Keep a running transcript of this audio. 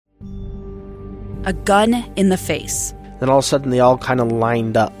a gun in the face. Then all of a sudden, they all kind of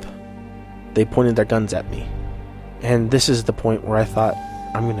lined up. They pointed their guns at me. And this is the point where I thought,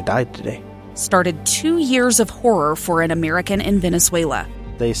 I'm going to die today. Started 2 years of horror for an American in Venezuela.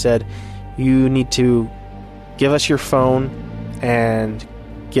 They said, you need to give us your phone and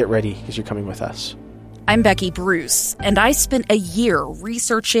get ready because you're coming with us. I'm Becky Bruce, and I spent a year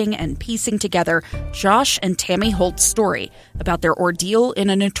researching and piecing together Josh and Tammy Holt's story about their ordeal in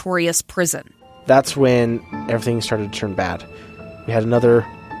a notorious prison. That's when everything started to turn bad. We had another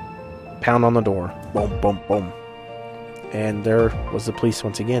pound on the door. Boom, boom, boom. And there was the police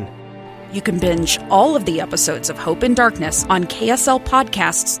once again. You can binge all of the episodes of Hope in Darkness on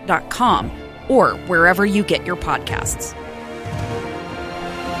KSLpodcasts.com or wherever you get your podcasts.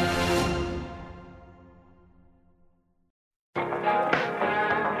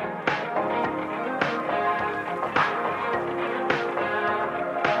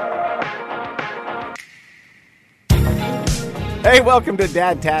 Hey, welcome to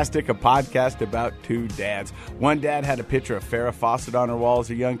Dadtastic, a podcast about two dads. One dad had a picture of Farrah Fawcett on her wall as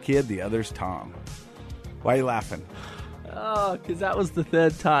a young kid, the other's Tom. Why are you laughing? Oh, because that was the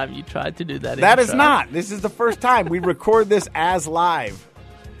third time you tried to do that That intro. is not. This is the first time. We record this as live.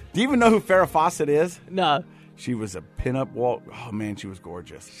 Do you even know who Farrah Fawcett is? No. She was a pinup wall. Oh, man, she was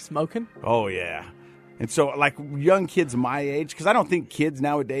gorgeous. Smoking? Oh, yeah. And so, like, young kids my age, because I don't think kids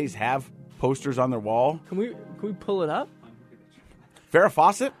nowadays have posters on their wall. Can we pull it up? Farrah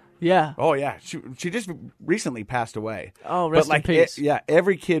Fawcett? Yeah. Oh, yeah. She just recently passed away. Oh, rest in peace.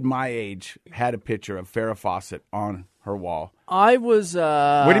 Every kid my age had a picture of Farrah Fawcett on her wall. I was...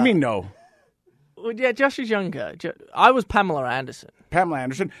 What do you mean, no? Well, yeah, Josh is younger. I was Pamela Anderson. Pamela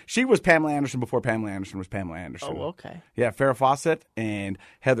Anderson. She was Pamela Anderson before Pamela Anderson was Pamela Anderson. Oh, okay. Yeah, Farrah Fawcett and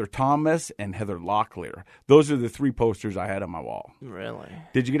Heather Thomas and Heather Locklear. Those are the three posters I had on my wall. Really?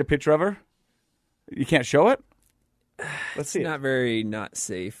 Did you get a picture of her? You can't show it? Let's see. Not very not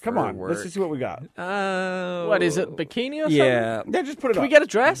safe. Come for on, work. let's just see what we got. What is it, bikini or something? Yeah. Yeah, just put it Can up. we get a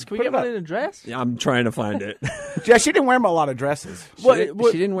dress? Can we Put get it one up. in a dress? Yeah, I'm trying to find it. Yeah, she didn't wear a lot of dresses.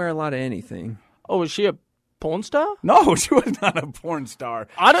 She didn't wear a lot of anything. Oh, was she a porn star? No, she was not a porn star.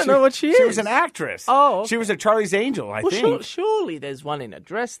 I don't know what she She is. was an actress. Oh, okay. She was a Charlie's Angel, I Well, think. surely there's one in a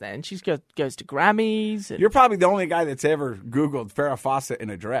dress then. She goes to Grammys. And... You're probably the only guy that's ever Googled Farrah Fawcett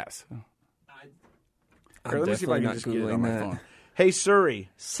in a dress. I'm Here, let me see if I can definitely not just get it on Googling my that. phone. Hey, Suri,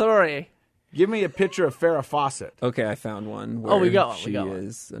 Sorry. give me a picture of Farrah Fawcett. Okay, I found one. Oh, we where got one, we She got one.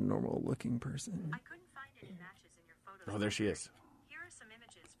 is a normal-looking person. I couldn't find any matches in your photos. Oh, there she is. Here are some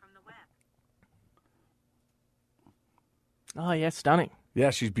images from the web. Oh, yeah, stunning. Yeah,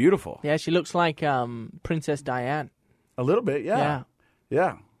 she's beautiful. Yeah, she looks like Princess Diane. A little bit, yeah.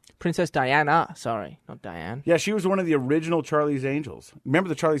 Yeah. Princess Diana, sorry, not Diane. Yeah, she was one of the original Charlie's Angels. Remember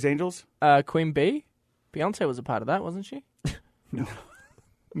the Charlie's Angels? Queen Bee? Beyonce was a part of that, wasn't she?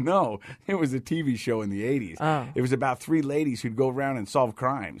 No, it was a TV show in the 80s. Oh. It was about three ladies who'd go around and solve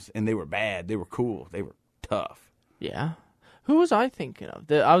crimes, and they were bad. They were cool. They were tough. Yeah. Who was I thinking of?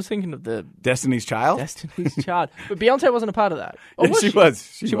 I was thinking of the Destiny's Child? Destiny's Child. But Beyonce wasn't a part of that. Or Yeah, was she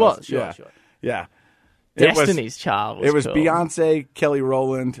was. She was, sure, yeah. sure. Yeah. It was- Destiny's Child was It was cool. Beyonce, Kelly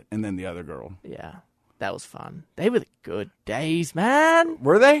Rowland, and then the other girl. Yeah. That was fun. They were the good days, man.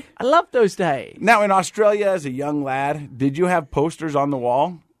 Were they? I loved those days. Now, in Australia, as a young lad, did you have posters on the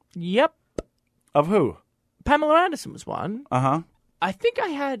wall? Yep. Of who? Pamela Anderson was one. Uh-huh. I think I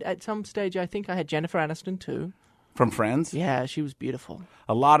had, at some stage, Jennifer Aniston too. From Friends? Yeah, she was beautiful.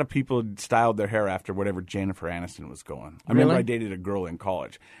 A lot of people styled their hair after whatever Jennifer Aniston was going. I remember Really? I dated a girl in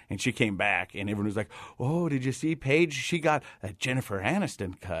college, and she came back, and everyone was like, oh, did you see Paige? She got a Jennifer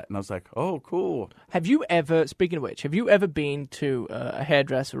Aniston cut. And I was like, oh, cool. Have you ever, speaking of which, have you ever been to a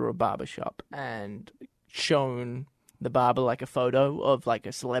hairdresser or a barber shop and shown the barber like a photo of like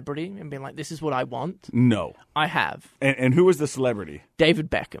a celebrity and been like, this is what I want? No. I have. And who was the celebrity? David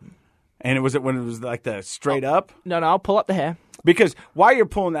Beckham. And was it when it was like the straight up? No, I'll pull up the hair. Because while you're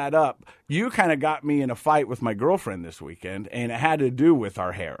pulling that up, you kind of got me in a fight with my girlfriend this weekend, and it had to do with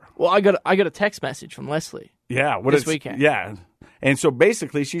our hair. Well, I got a text message from Leslie. Yeah. This weekend. Yeah. And so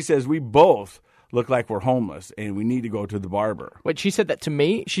basically she says we both look like we're homeless, and we need to go to the barber. Wait, she said that to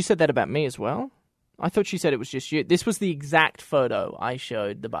me? She said that about me as well? I thought she said it was just you. This was the exact photo I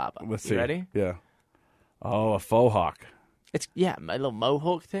showed the barber. Let's You see. ready? Yeah. Oh, a faux hawk. It's, yeah, my little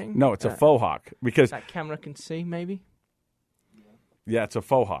mohawk thing. No, it's a faux hawk. Because, That camera can see, maybe? yeah, it's a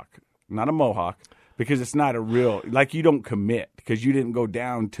faux hawk, not a mohawk. Because it's not a real, like you don't commit because you didn't go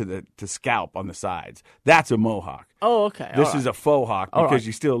down to scalp on the sides. That's a mohawk. Oh, okay. This all right. is a faux hawk All because right.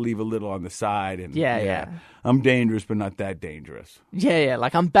 you still leave a little on the side. And Yeah. I'm dangerous, but not that dangerous. Yeah,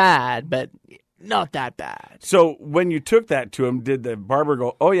 like I'm bad, but Not that bad. So when you took that to him, did the barber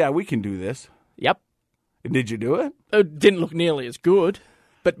go, "Oh yeah, we can do this"? Yep. Did you do it? It didn't look nearly as good,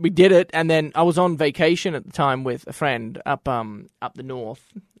 but we did it. And then I was on vacation at the time with a friend up the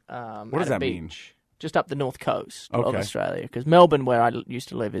north. What does at a that mean? beach, just up the north coast of Okay. Australia, because Melbourne, where I used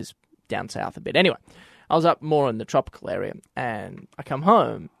to live, is down south a bit. Anyway, I was up more in the tropical area, and I come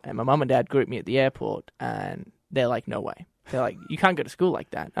home, and my mum and dad greet me at the airport, and they're like, "No way." They're like, "You can't go to school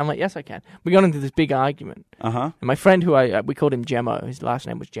like that." I'm like, "Yes, I can." We got into this big argument. Uh-huh. And my friend, who we called him Gemmo, his last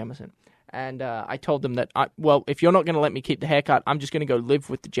name was Jemison. And I told them that, if you're not going to let me keep the haircut, I'm just going to go live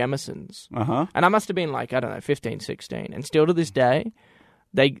with the Jemisons. Uh-huh. And I must have been like, I don't know, 15, 16. And still to this day,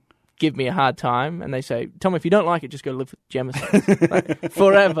 they give me a hard time. And they say, "Tom, if you don't like it, just go live with Jemisons." Like,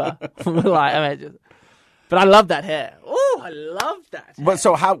 forever. But I love that hair. Oh, I love that hair. But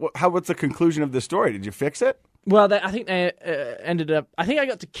so what's the conclusion of the story? Did you fix it? Well, I think they ended up... I think I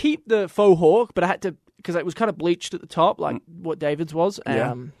got to keep the faux hawk, but I had to... Because it was kind of bleached at the top, like what David's was.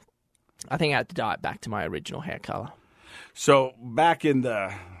 Yeah. I think I had to dye it back to my original hair color. So back in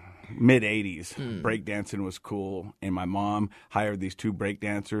the mid-'80s, breakdancing was cool, and my mom hired these 2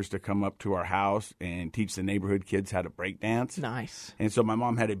 breakdancers to come up to our house and teach the neighborhood kids how to breakdance. Nice. And so my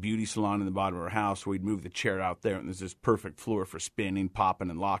mom had a beauty salon in the bottom of her house, so we'd move the chair out there, and there's this perfect floor for spinning, popping,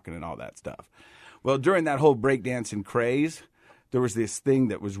 and locking, and all that stuff. Well, during that whole breakdancing craze, there was this thing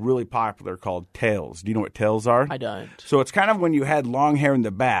that was really popular called tails. Do you know what tails are? I don't. So it's kind of when you had long hair in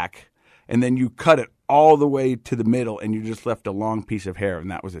the back, and then you cut it all the way to the middle, and you just left a long piece of hair, and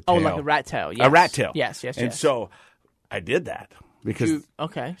that was a tail. Oh, like a rat tail. Yes. A rat tail. Yes. And so I did that because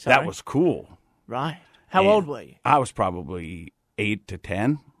Okay, sorry. that was cool. Right. How And old were you? I was probably 8 to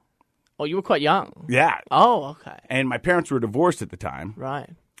 10. Oh, you were quite young. Yeah. Oh, okay. And my parents were divorced at the time.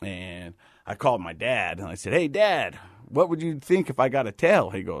 Right. And I called my dad, and I said, "Hey, Dad, what would you think if I got a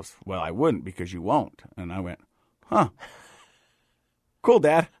tail?" He goes, "Well, I wouldn't because you won't." And I went, "Huh. Cool,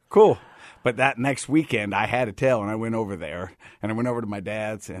 Dad. Cool." But that next weekend, I had a tail, and I went over there, and I went over to my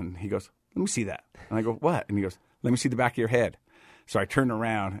dad's, and he goes, "Let me see that." And I go, "What?" And he goes, "Let me see the back of your head." So I turned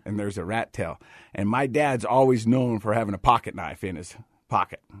around, and there's a rat tail. And my dad's always known for having a pocket knife in his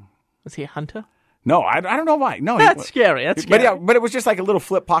pocket. Was he a hunter? No, I don't know why. No, That's scary. That's But scary. yeah, but it was just like a little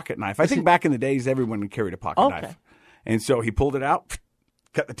flip pocket knife. I think back in the days, everyone carried a pocket Okay. knife. And so he pulled it out,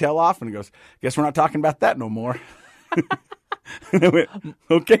 cut the tail off, and he goes, "Guess we're not talking about that no more." And I went,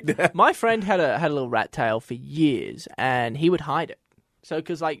 "Okay, Dad." My friend had a little rat tail for years, and he would hide it. So,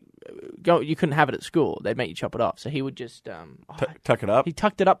 because you couldn't have it at school, they'd make you chop it off. So he would just Tuck it up. he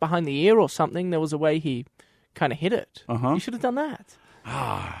tucked it up behind the ear or something. There was a way he kind of hid it. Uh-huh. You should have done that.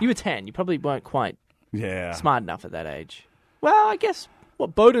 You were 10. You probably weren't quite Yeah. smart enough at that age. Well, I guess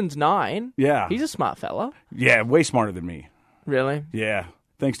Bowden's 9. Yeah. He's a smart fella. Yeah, way smarter than me. Really? Yeah,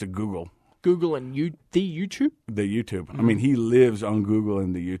 thanks to Google, Google and the YouTube. the YouTube. I mean, he lives on Google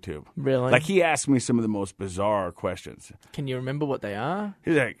and the YouTube. Really? Like, he asked me some of the most bizarre questions. Can you remember what they are?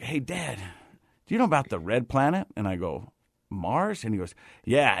 He's like, "Hey, Dad, do you know about the red planet?" And I go, "Mars?" And he goes,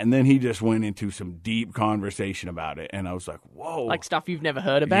 "Yeah." And then he just went into some deep conversation about it. And I was like, whoa. Like stuff you've never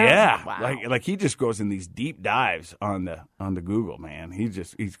heard about? Yeah. Wow. Like he just goes in these deep dives on the Google, man.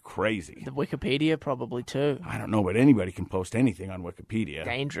 He's crazy. The Wikipedia probably too. I don't know, but anybody can post anything on Wikipedia.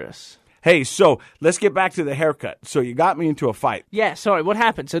 Dangerous. Hey, so let's get back to the haircut. So you got me into a fight. Yeah, sorry, what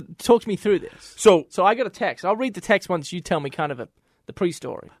happened? So talk me through this. So I got a text. I'll read the text once you tell me kind of the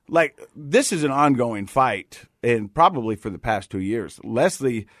pre-story. like, this is an ongoing fight, and probably for the past 2 years.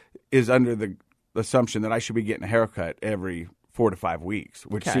 Leslie is under the assumption that I should be getting a haircut every 4 to 5 weeks,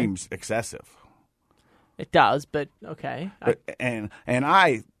 which Okay. seems excessive. It does, but okay. And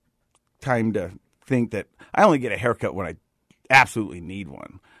I kind of think that I only get a haircut when I absolutely need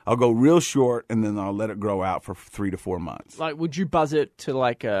one. I'll go real short, and then I'll let it grow out for 3 to 4 months. Like, would you buzz it to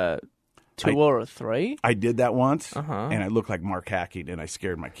like a 2 or a 3? I did that once, and I looked like Mark Hacking, and I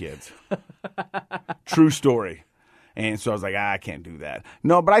scared my kids. True story. And so I was like, I can't do that.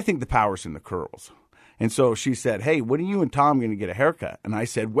 No, but I think the power's in the curls. And so she said, "Hey, when are you and Tom going to get a haircut?" And I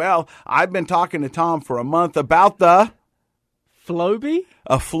said, "Well, I've been talking to Tom for a month about a Flowbee.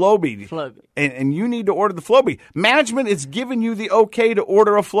 Flowbee. And you need to order the Flowbee. Management is giving you the okay to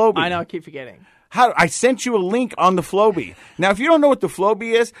order a Flowbee. I know, I keep forgetting. I sent you a link on the Flowbee. Now, if you don't know what the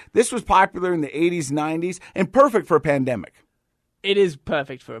Flowbee is, this was popular in the 80s, 90s, and perfect for a pandemic. It is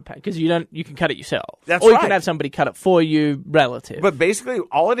perfect for a pen because you can cut it yourself. That's or you right. can have somebody cut it for you, relative. But basically,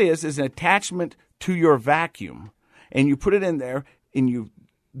 all it is an attachment to your vacuum. And you put it in there, and you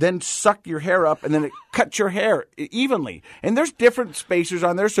then suck your hair up, and then it cuts your hair evenly. And there's different spacers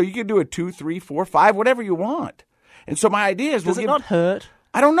on there, so you can do a 2, 3, 4, 5, whatever you want. And so my idea is... does it not hurt?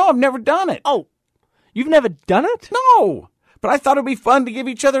 I don't know. I've never done it. Oh, You've never done it? No, but I thought it'd be fun to give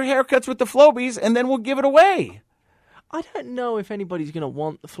each other haircuts with the Flobies, and then we'll give it away. I don't know if anybody's going to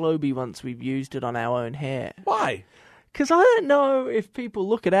want the Flowbee once we've used it on our own hair. Why? Because I don't know if people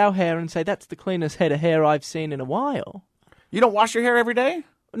look at our hair and say, that's the cleanest head of hair I've seen in a while. You don't wash your hair every day?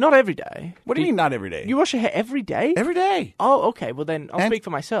 Not every day. What do you mean not every day? You wash your hair every day? Every day. Oh, okay. Well, then I'll And- speak for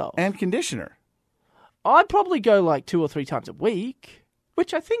myself. And conditioner. I'd probably go like 2 or 3 times a week,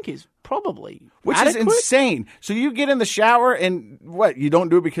 which I think is probably Which adequate. is insane. So you get in the shower and what? You don't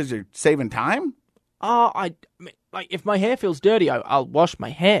do it because you're saving time? I mean, like, if my hair feels dirty, I'll wash my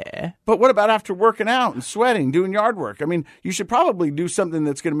hair. But what about after working out and sweating, doing yard work? I mean, you should probably do something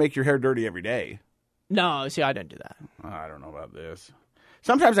that's going to make your hair dirty every day. No, see, I don't do that. I don't know about this.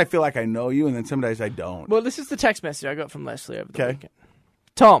 Sometimes I feel like I know you, and then sometimes I don't. Well, this is the text message I got from Leslie over the Okay. weekend.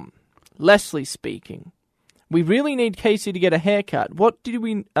 Tom, Leslie speaking. We really need Casey to get a haircut. What do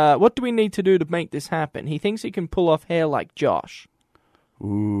we need to do to make this happen? He thinks he can pull off hair like Josh.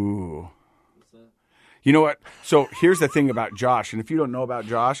 Ooh. You know what? So here's the thing about Josh, and if you don't know about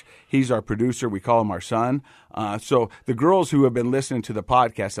Josh, he's our producer. We call him our son. So the girls who have been listening to the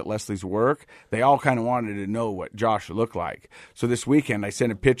podcast at Leslie's work, they all kind of wanted to know what Josh looked like. So this weekend, I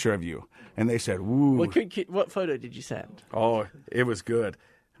sent a picture of you, and they said, "Ooh, What photo did you send? oh, it was good."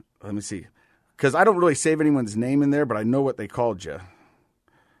 Let me see, because I don't really save anyone's name in there, but I know what they called you.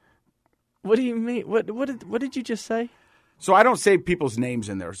 What do you mean? What did you just say? So I don't save people's names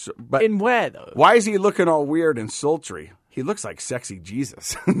in there. So, but In where though? why is he looking all weird and sultry? He looks like sexy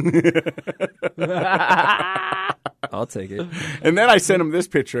Jesus. I'll take it. And then I sent him this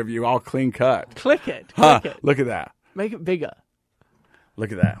picture of you all clean cut. Click it. Huh, Click it. look at that. Make it bigger.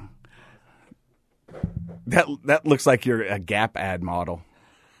 Look at that. That looks like you're a Gap ad model.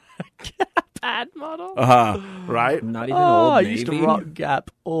 Ad model. Right? Not even Oh, Old I Navy. used to rock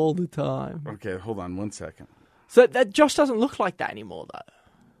Gap all the time. Okay, hold on 1 second. So that Josh doesn't look like that anymore, though.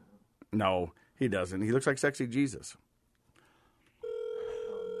 No, he doesn't. He looks like sexy Jesus.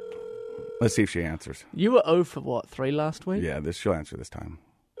 Let's see if she answers. You were 0 for what, 3 last week? Yeah, she'll answer this time.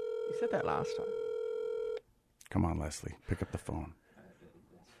 You said that last time. Come on, Leslie. Pick up the phone.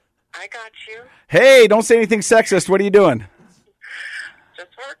 I got you. Hey, don't say anything sexist. What are you doing?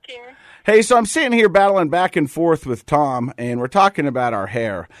 Just working. Hey, so I'm sitting here battling back and forth with Tom, and we're talking about our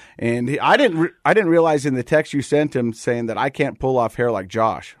hair. And I didn't realize in the text you sent him saying that I can't pull off hair like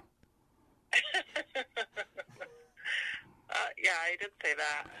Josh. Yeah, I did say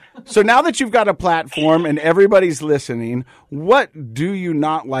that. So now that you've got a platform and everybody's listening, what do you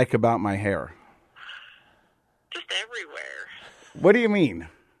not like about my hair? Just everywhere. What do you mean?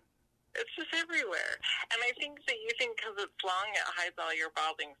 It's just everywhere. And I think that you think because it's long, it hides all your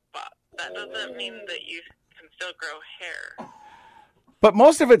balding spots. That doesn't mean that you can still grow hair. But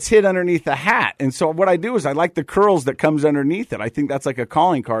most of it's hid underneath the hat. And so what I do is I like the curls that comes underneath it. I think that's like a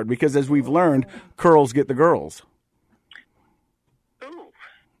calling card because as we've learned, curls get the girls. Ooh,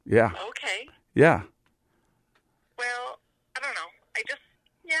 Yeah. okay. Yeah. Well, I don't know.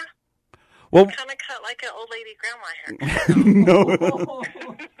 Yeah, Well, kind of cut like an old lady grandma haircut. no.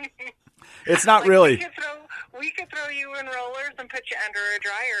 It's not really. We could throw you in rollers and put you under a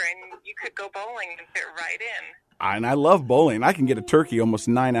dryer, and you could go bowling and fit right in. And I love bowling. I can get a turkey almost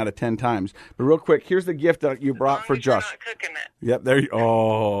 9 out of 10 times. But real quick, here's the gift that you brought for As long as Josh. you're not cooking it. Yep, there you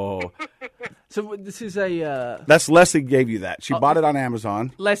Oh. So this is a That's Leslie gave you that. She bought it on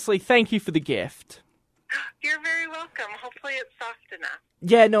Amazon. Leslie. Thank you for the gift. You're very welcome. Hopefully it's soft enough.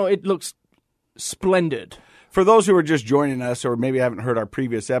 Yeah, no, it looks splendid. For those who are just joining us or maybe haven't heard our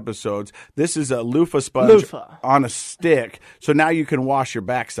previous episodes, this is a loofah sponge Loofah. on a stick. So now you can wash your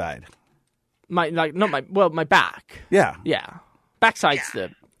backside. My back. Yeah. Yeah, backside's the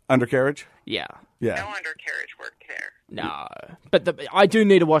Undercarriage? yeah. Yeah. No undercarriage work there. No, but I do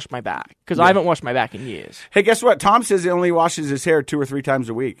need to wash my back because I haven't washed my back in years. Hey, guess what? Tom says he only washes his hair 2 or 3 times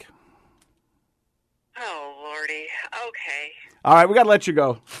a week. Oh, Lordy. Okay. All right, we got to let you go.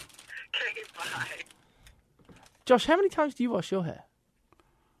 Okay, bye. Josh, how many times do you wash your hair?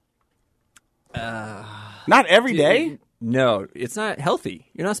 Not every day. No, it's not healthy.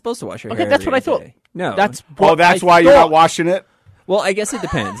 You're not supposed to wash your Okay, hair. that's every what I thought. day. No, That's Oh, that's why you're not washing it? well. I guess it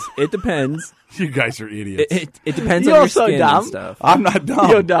depends. It depends. You guys are idiots. It depends You're on your so skin dumb. and stuff. I'm not dumb.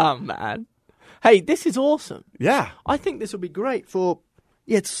 You're dumb, man. Hey, this is awesome. Yeah. I think this will be great for.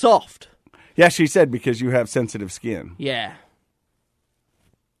 Yeah, it's soft. Yeah, she said because you have sensitive skin. Yeah.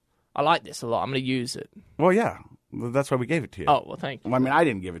 I like this a lot. I'm going to use it. Well, yeah. Well, that's why we gave it to you. Oh, well, thank you. Well, I mean, I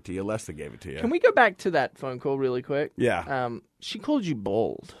didn't give it to you. Leslie gave it to you. Can we go back to that phone call really quick? Yeah. She called you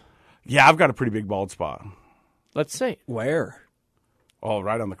bald. Yeah, I've got a pretty big bald spot. Let's see. Where? Oh,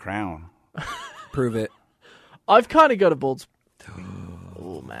 right on the crown. Prove it. I've kind of got a bald.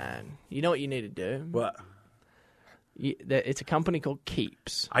 Oh man, you know what you need to do? What? It's a company called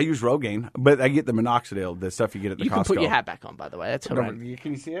Keeps. I use Rogaine, but I get the minoxidil, the stuff you get at the Costco. You can put your hat back on, by the way. That's horrendous.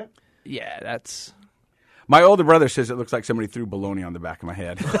 Can you see it? Yeah, that's. My older brother says it looks like somebody threw bologna on the back of my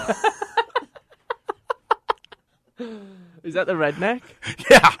head. Is that the redneck?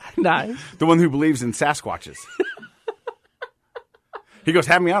 Yeah. Nice. The one who believes in Sasquatches. He goes,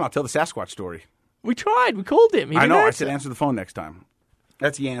 have me on. I'll tell the Sasquatch story. We tried. We called him. He I didn't know. I answer. said answer the phone next time.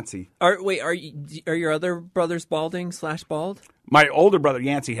 That's Yancey. Are your other brothers balding / bald? My older brother,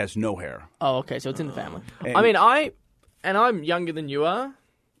 Yancey, has no hair. Oh, okay. So it's in the family. And- I mean, I'm younger than you are.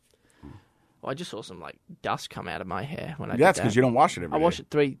 Well, I just saw some like dust come out of my hair when I did That's that. because you don't wash it every I day. wash it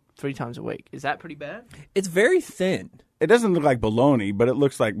three times a week. Is that pretty bad? It's very thin. It doesn't look like bologna, but it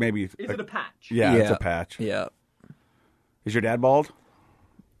looks like maybe... Is it a patch? Yeah, it's a patch. Yeah. Is your dad bald?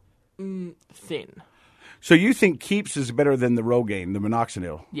 Thin. So you think Keeps is better than the Rogaine, the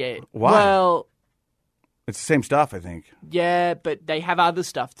minoxidil? Yeah. Why? Well, It's the same stuff, I think. yeah, but they have other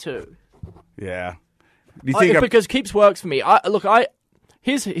stuff too. Yeah. Do you think... Because Keeps works for me.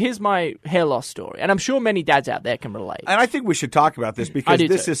 Here's my hair loss story, and I'm sure many dads out there can relate. And I think we should talk about this because do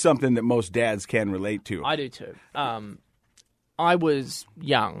this too. is something that most dads can relate to. I do too. I was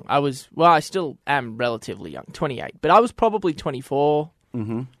young. I still am relatively young, 28, but I was probably 24,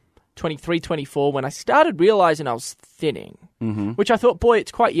 23, 24 when I started realizing I was thinning, which I thought, boy,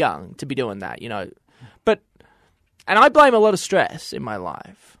 it's quite young to be doing that, you know. And I blame a lot of stress in my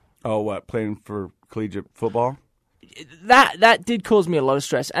life. Oh, what? Playing for collegiate football? That did cause me a lot of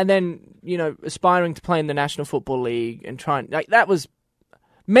stress. And then, you know, aspiring to play in the National Football League and trying, like, that was,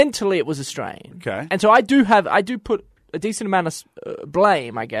 mentally it was a strain. Okay. And so I do put a decent amount of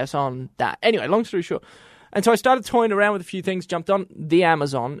blame, I guess, on that. Anyway, long story short. And so I started toying around with a few things, jumped on the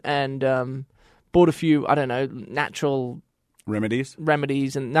Amazon and bought a few, I don't know, natural Remedies?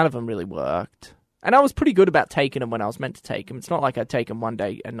 remedies, and none of them really worked. And I was pretty good about taking them when I was meant to take them. It's not like I'd take them one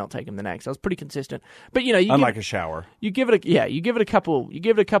day and not take them the next. I was pretty consistent. But you know, Unlike a shower. you give it a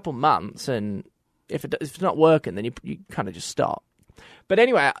couple months, and if it's not working, then you kind of just stop. But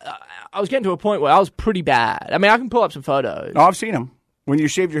anyway, I was getting to a point where I was pretty bad. I mean, I can pull up some photos. Oh, I've seen him. When you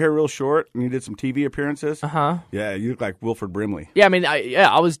shaved your hair real short and you did some TV appearances. Uh-huh. Yeah, you look like Wilford Brimley. Yeah, I mean,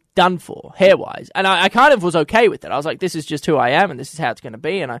 I was done for hair-wise, and I kind of was okay with it. I was like, this is just who I am, and this is how it's going to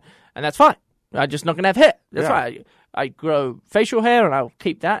be, and that's fine. I'm just not going to have hair. That's Yeah. right. I grow facial hair, and I'll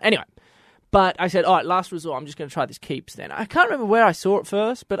keep that. Anyway, but I said, all right, last resort, I'm just going to try this Keeps then. I can't remember where I saw it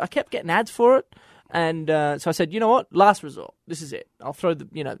first, but I kept getting ads for it, and so I said, you know what? Last resort. This is it. I'll throw the,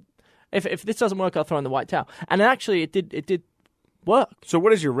 you know, if this doesn't work, I'll throw in the white towel. And actually, it did work. So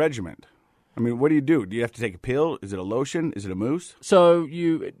what is your regiment? I mean, what do? Do you have to take a pill? Is it a lotion? Is it a mousse? So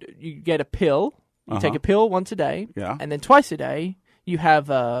you get a pill. You take a pill once a day, Yeah. and then twice a day you have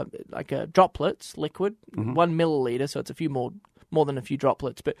like a droplets, liquid, 1 milliliter. So it's a few more than a few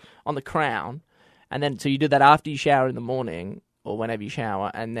droplets, but on the crown. And then so you do that after you shower in the morning or whenever you shower,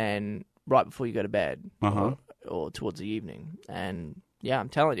 and then right before you go to bed or towards the evening. And yeah, I'm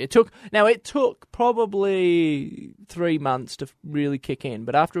telling you, it took probably 3 months to really kick in,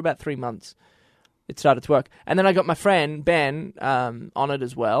 but after about 3 months, it started to work. And then I got my friend Ben on it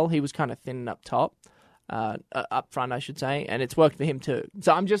as well. He was kind of thin up top, up front, I should say, and it's worked for him too.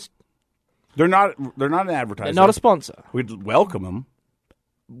 So I'm just They're not an advertiser. they're not a sponsor. We'd welcome them.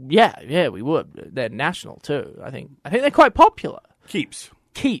 Yeah, we would. They're national too. I think they're quite popular. Keeps.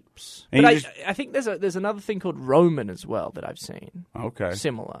 Keeps, And but you I think there's another thing called Roman as well that I've seen. Okay.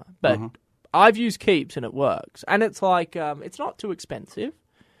 Similar, but I've used Keeps and it works, and it's like it's not too expensive.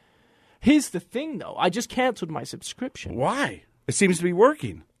 Here's the thing, though, I just cancelled my subscription Why? It seems to be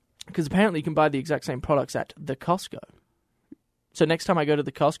working. because apparently you can buy the exact same products at the Costco. So next time I go to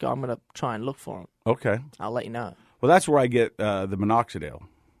the Costco, I'm going to try and look for them. Okay. I'll let you know. Well, that's where I get the minoxidil,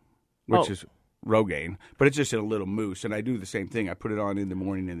 which Oh. is Rogaine, but it's just in a little mousse, and I do the same thing. I put it on in the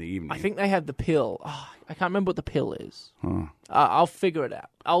morning and the evening. I think they have the pill. Oh, I can't remember what the pill is. I'll figure it out.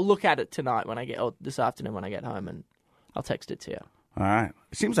 I'll look at it tonight this afternoon when I get home, and I'll text it to you. All right.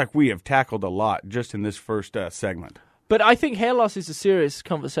 It seems like we have tackled a lot just in this first segment. But I think hair loss is a serious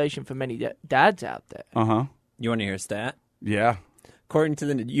conversation for many dads out there. Uh-huh. You want to hear a stat? Yeah. According to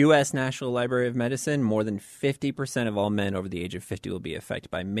the U.S. National Library of Medicine, more than 50% of all men over the age of 50 will be affected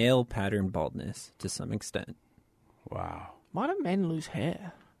by male pattern baldness to some extent. Wow. Why do men lose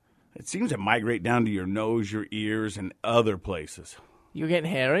hair? It seems to migrate down to your nose, your ears, and other places. You're getting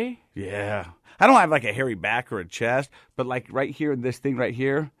hairy? Yeah. I don't have like a hairy back or a chest, but like right here, this thing right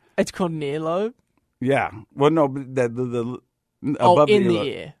here. It's called an earlobe. Yeah. Well, no, but above in the earlobe.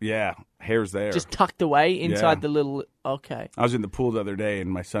 ear. Yeah, hair's there. Just tucked away inside Yeah. the little. Okay. I was in the pool the other day, and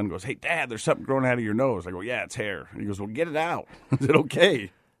my son goes, "Hey, Dad, there's something growing out of your nose." I go, "Yeah, it's hair." And he goes, "Well, get it out." Is it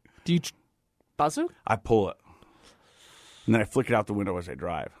okay? Do you buzz it? I pull it, and then I flick it out the window as I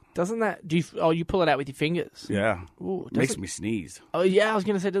drive. Doesn't that? Do you? Oh, you pull it out with your fingers. Yeah, Ooh, does makes it- me sneeze. Oh yeah, I was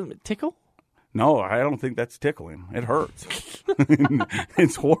gonna say, doesn't it tickle? No, I don't think that's tickling. It hurts.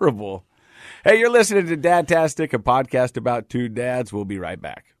 It's horrible. Hey, you're listening to Dadtastic, a podcast about two dads. We'll be right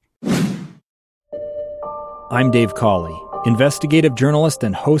back. I'm Dave Cawley, investigative journalist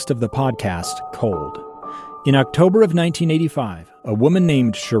and host of the podcast Cold. In October of 1985, a woman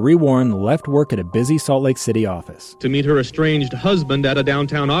named Cherie Warren left work at a busy Salt Lake City office. To meet her estranged husband at a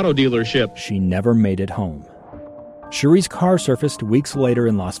downtown auto dealership. She never made it home. Cherie's car surfaced weeks later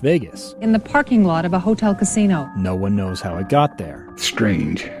in Las Vegas. In the parking lot of a hotel casino. No one knows how it got there.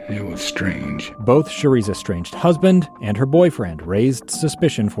 Strange. It was strange. Both Cherie's estranged husband and her boyfriend raised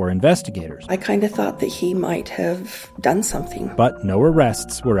suspicion for investigators, I kind of thought that he might have done something. but no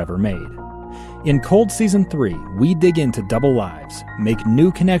arrests were ever made. In Cold Season 3, we dig into double lives, make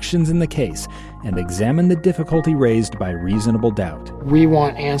new connections in the case, and examine the difficulty raised by reasonable doubt. We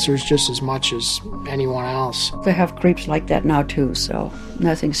want answers just as much as anyone else. They have creeps like that now too, so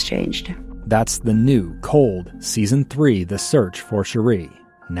nothing's changed. That's the new Cold Season 3, The Search for Cherie,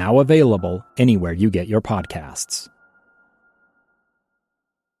 now available anywhere you get your podcasts.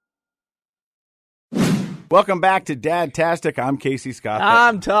 Welcome back to Dadtastic. I'm Casey Scott.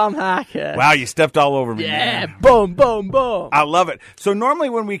 I'm Tom Hacker. Wow, you stepped all over me. Yeah, man. boom, boom, boom. I love it. So normally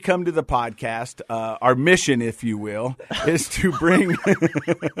when we come to the podcast, our mission, if you will, is to bring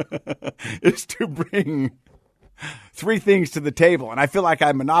three things to the table, and I feel like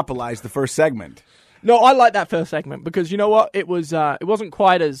I monopolized the first segment. No, I like that first segment because you know what? It wasn't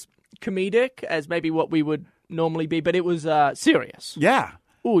quite as comedic as maybe what we would normally be, but it was serious. Yeah.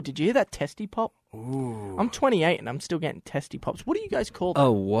 Ooh, did you hear that testy pop? Ooh. I'm 28 and I'm still getting testy pops. What do you guys call that?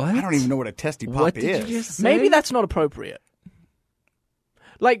 Oh, what? I don't even know what a testy pop What is. did you just say? Maybe that's not appropriate.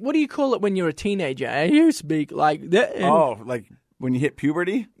 Like, what do you call it when you're a teenager and you speak like that? And- Oh, like when you hit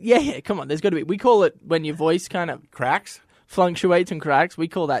puberty? yeah, come on. There's got to be. We call it when your voice kind of Cracks? fluctuates and cracks. We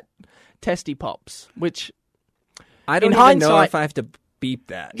call that testy pops, which I don't in even know hindsight- if I have to beep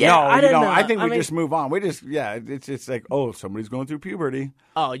that. Yeah, no, I you don't know, know. I think I we mean- just move on. We just, it's like, oh, somebody's going through puberty.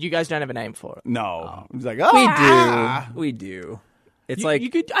 oh, you guys don't have a name for it. No. It's like, We ah! do. We do. It's You- like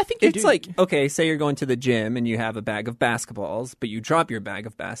you could. I think you it's do. like, okay, say you're going to the gym and you have a bag of basketballs, but you drop your bag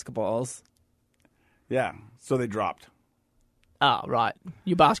of basketballs. Yeah. So they dropped. Oh, right.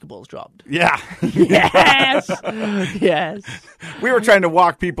 Your basketball's dropped. Yeah. Yes. Yes. We were trying to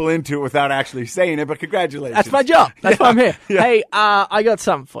walk people into it without actually saying it, but congratulations. That's my job. That's why I'm here. Yeah. Hey, I got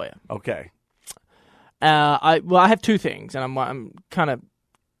something for you. Okay. I have two things, and I'm kind of.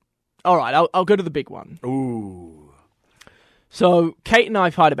 All right, I'll go to the big one. Ooh. So Kate and I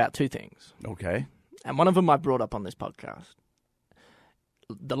fight about two things, Okay. and one of them I brought up on this podcast.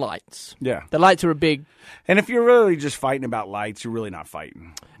 The lights. Yeah. The lights are a big. And if you're really just fighting about lights, you're really not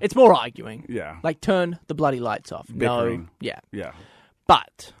fighting. It's more arguing. Yeah. Like turn the bloody lights off. Bickering. No. Yeah. Yeah.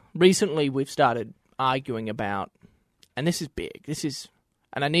 But recently we've started arguing about, and this is big.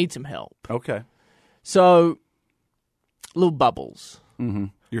 And I need some help. Okay. So, little Bubbles. Mm-hmm.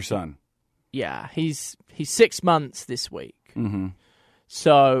 Your son. Yeah, he's 6 months this week. Mm-hmm.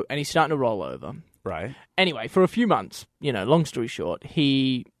 So, and he's starting to roll over. Right. Anyway, for a few months, long story short,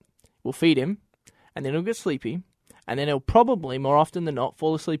 we'll feed him, and then he'll get sleepy, and then he'll probably, more often than not,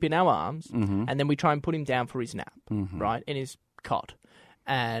 fall asleep in our arms, Mm-hmm. and then we try and put him down for his nap, Mhm. right, in his cot.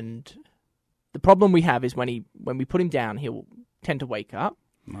 And the problem we have is when we put him down, he'll tend to wake up.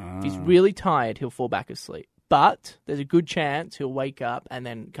 If he's really tired, he'll fall back asleep. But there's a good chance he'll wake up and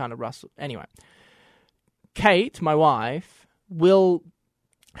then kind of rustle. Anyway, Kate, my wife,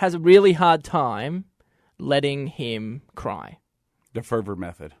 has a really hard time letting him cry. The fervor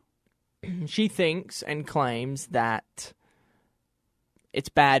method. She thinks and claims that it's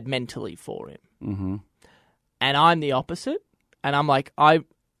bad mentally for him. Mm-hmm. And I'm the opposite. And I'm like, I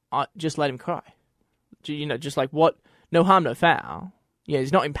just let him cry. Just like what? No harm, no foul.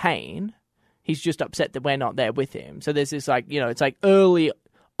 He's not in pain. He's just upset that we're not there with him. So there's this it's like early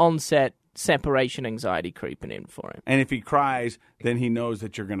onset separation anxiety creeping in for him. And if he cries, then he knows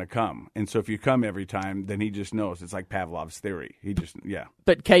that you're going to come. And so if you come every time, then he just knows. It's like Pavlov's theory.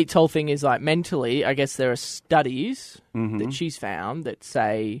 But Kate's whole thing is like mentally, I guess there are studies Mm-hmm. that she's found that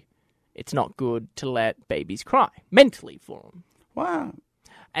say it's not good to let babies cry mentally for them. Wow.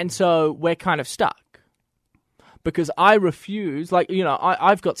 And so we're kind of stuck. Because I refuse,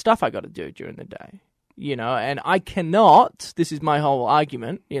 I've got stuff I got to do during the day. you know, and I cannot, this is my whole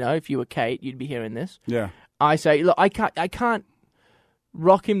argument, you know, if you were Kate, you'd be hearing this. Yeah. I say, look, I can't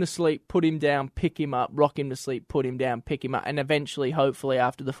rock him to sleep, put him down, pick him up, rock him to sleep, put him down, pick him up, and eventually, hopefully,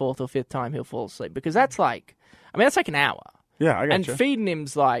 after the 4th or 5th time, he'll fall asleep. Because that's like an hour. Yeah, I got and you. And feeding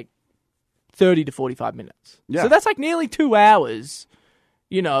him's like 30 to 45 minutes. Yeah. So that's like nearly 2 hours,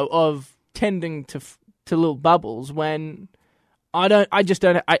 you know, of tending to little Bubbles when I don't have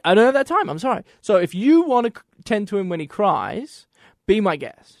that time. I'm sorry. So if you want to tend to him when he cries, be my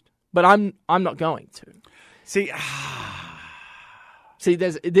guest. But I'm not going to. See,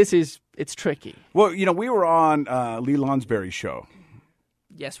 it's tricky. Well, you know, we were on Lee Lonsberry's show.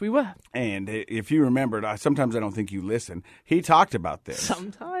 Yes, we were. And if you remembered, sometimes I don't think you listen. He talked about this.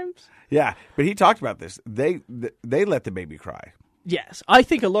 Sometimes? Yeah, but he talked about this. They let the baby cry. Yes, I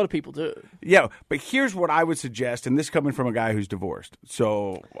think a lot of people do. Yeah, but here's what I would suggest, and this coming from a guy who's divorced,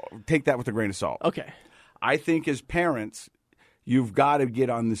 so take that with a grain of salt. Okay. I think as parents, you've got to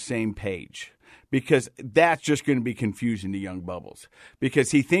get on the same page because that's just going to be confusing to young Bubbles because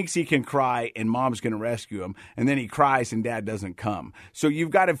he thinks he can cry and mom's going to rescue him, and then he cries and dad doesn't come. So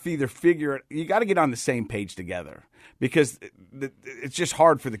you've got to you got to get on the same page together because it's just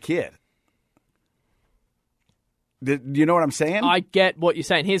hard for the kid. Do you know what I'm saying? I get what you're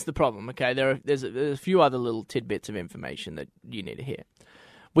saying. Here's the problem, okay? There's a few other little tidbits of information that you need to hear.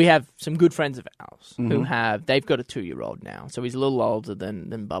 We have some good friends of ours who they've got a 2-year-old now, so he's a little older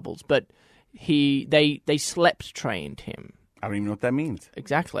than Bubbles, but they slept trained him. I don't even know what that means.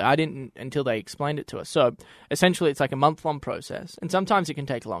 Exactly. I didn't until they explained it to us. So essentially it's like a month-long process, and sometimes it can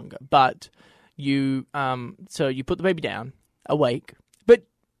take longer, but you put the baby down, awake, but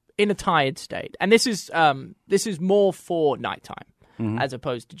in a tired state. And this is more for nighttime as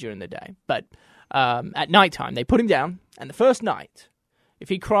opposed to during the day. But at nighttime, they put him down, and the first night, if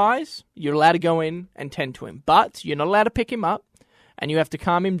he cries, you're allowed to go in and tend to him. But you're not allowed to pick him up, and you have to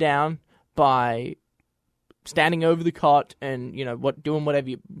calm him down by standing over the cot and, you know, doing whatever,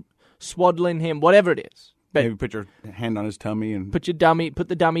 swaddling him, whatever it is. But maybe put your hand on his tummy and put the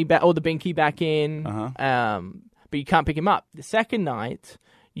dummy back or the binky back in. But you can't pick him up. The second night,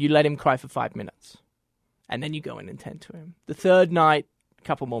 you let him cry for 5 minutes, and then you go in and tend to him. The third night, a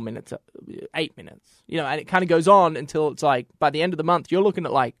couple more minutes, 8 minutes, you know, and it kind of goes on until it's like by the end of the month, you're looking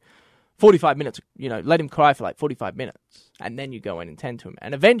at like 45 minutes, you know, let him cry for like 45 minutes, and then you go in and tend to him.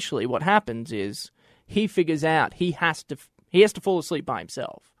 And eventually what happens is he figures out he has to fall asleep by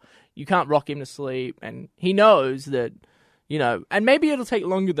himself. You can't rock him to sleep, and he knows that, you know, and maybe it'll take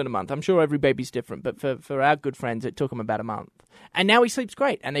longer than a month. I'm sure every baby's different, but for our good friends, it took him about a month. And now he sleeps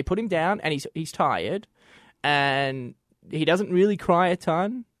great, and they put him down, and he's tired, and he doesn't really cry a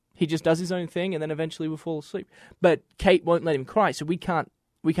ton. He just does his own thing, and then eventually will fall asleep. But Kate won't let him cry, so we can't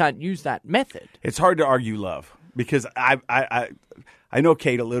use that method. It's hard to argue love because I know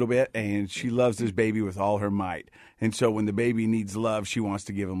Kate a little bit, and she loves this baby with all her might. And so when the baby needs love, she wants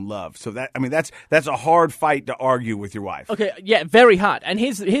to give him love. So that's a hard fight to argue with your wife. Okay, yeah, very hard. And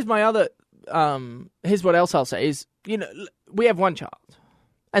here's my other here's what else I'll say is, you know, we have one child.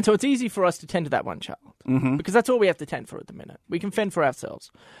 And so it's easy for us to tend to that one child because that's all we have to tend for at the minute. We can fend for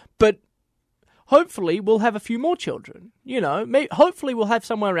ourselves. But hopefully we'll have a few more children, you know. Hopefully we'll have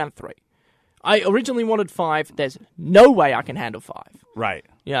somewhere around 3. I originally wanted 5. There's no way I can handle 5. Right.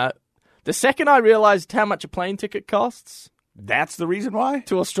 You know, the second I realized how much a plane ticket costs. That's the reason why?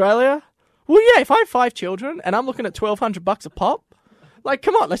 To Australia? Well, yeah, if I have 5 children and I'm looking at $1,200 a pop, like,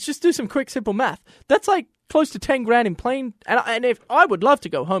 come on, let's just do some quick, simple math. That's like close to 10 grand in plane. And if I would love to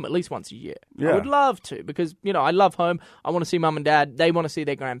go home at least once a year. Yeah. I would love to because, you know, I love home. I want to see mum and dad. They want to see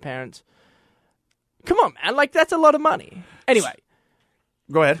their grandparents. Come on, man. Like, that's a lot of money. Anyway.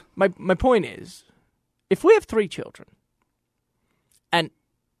 Go ahead. My point is, if we have 3 children and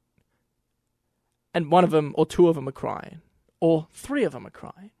one of them or 2 of them are crying or 3 of them are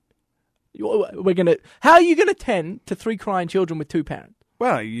crying, how are you going to tend to 3 crying children with 2 parents?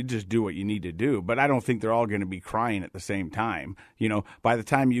 Well, you just do what you need to do, but I don't think they're all going to be crying at the same time. You know, by the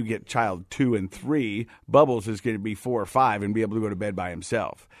time you get child 2 and 3, Bubbles is going to be 4 or 5 and be able to go to bed by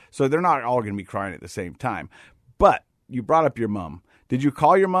himself. So they're not all going to be crying at the same time. But you brought up your mom. Did you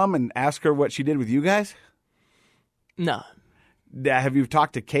call your mom and ask her what she did with you guys? No. Have you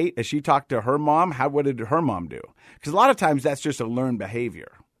talked to Kate? Has she talked to her mom? What did her mom do? Because a lot of times that's just a learned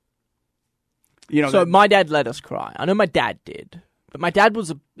behavior. You know. So my dad let us cry. I know my dad did. But my dad was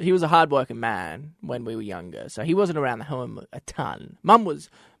a hard-working man when we were younger, so he wasn't around the home a ton. Mum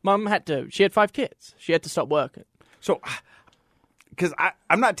had 5 kids. She had to stop working. So, because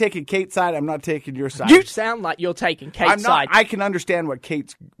I'm not taking Kate's side. I'm not taking your side. You sound like you're taking Kate's side. I can understand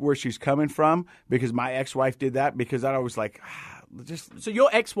where she's coming from because my ex-wife did that because I was like, just. So your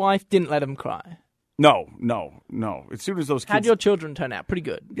ex-wife didn't let him cry? No. As soon as those kids. How'd your children turn out? Pretty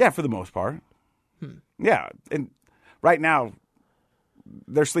good. Yeah, for the most part. Yeah, and right now,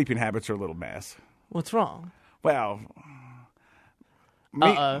 their sleeping habits are a little mess. What's wrong? Well,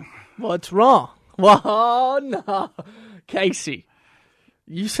 what's wrong? Whoa, no. Casey,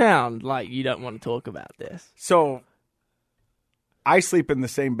 you sound like you don't want to talk about this. So, I sleep in the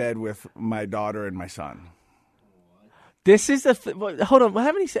same bed with my daughter and my son. This is hold on,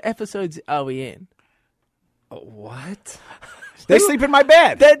 how many episodes are we in? What? They sleep in my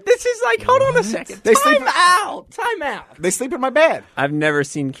bed. This is like, hold on a second. Time out. They sleep in my bed. I've never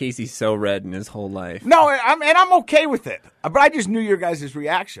seen Casey so red in his whole life. No, I'm okay with it. But I just knew your guys'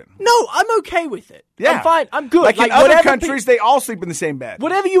 reaction. No, I'm okay with it. Yeah. I'm fine. I'm good. Like in other countries, they all sleep in the same bed.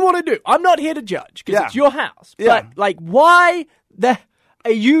 Whatever you want to do. I'm not here to judge because it's your house. Yeah. But, like, why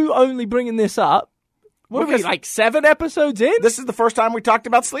are you only bringing this up? What are we, like 7 episodes in? This is the first time we talked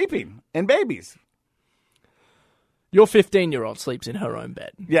about sleeping and babies. Your 15-year-old sleeps in her own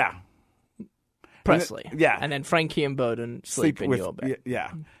bed. Yeah. Presley. Yeah. And then Frankie and Bowden sleep in your bed.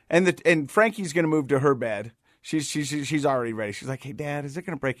 Yeah. And Frankie's going to move to her bed. She's already ready. She's like, hey, Dad, is it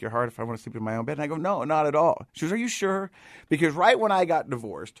going to break your heart if I want to sleep in my own bed? And I go, no, not at all. She goes, are you sure? Because right when I got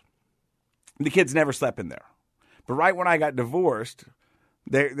divorced, the kids never slept in there. But right when I got divorced,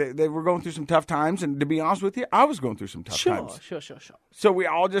 they were going through some tough times. And to be honest with you, I was going through some tough times. Sure. So we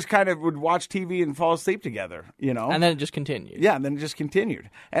all just kind of would watch TV and fall asleep together, you know? And then it just continued. Yeah, and then it just continued.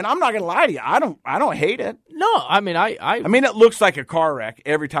 And I'm not going to lie to you. I don't hate it. No, I mean, I mean, it looks like a car wreck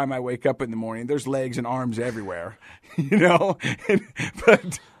every time I wake up in the morning. There's legs and arms everywhere, you know?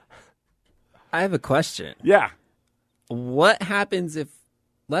 But I have a question. Yeah. What happens if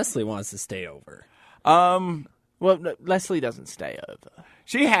Leslie wants to stay over? Well, no, Leslie doesn't stay over.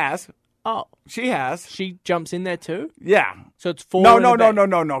 She has. Oh. She has. She jumps in there too? Yeah. So it's 4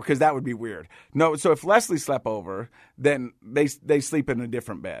 No, because that would be weird. No, so if Leslie slept over, then they sleep in a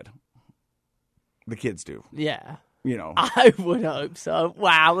different bed. The kids do. Yeah. You know. I would hope so.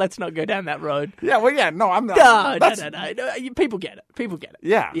 Wow, let's not go down that road. Yeah, well, yeah, no, I'm not. No. People get it.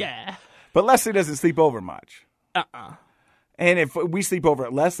 Yeah. Yeah. But Leslie doesn't sleep over much. Uh-uh. And if we sleep over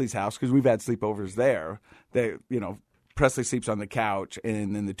at Leslie's house, because we've had sleepovers there, Presley sleeps on the couch,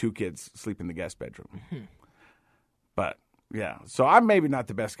 and then the 2 kids sleep in the guest bedroom. Mm-hmm. But, yeah. So I'm maybe not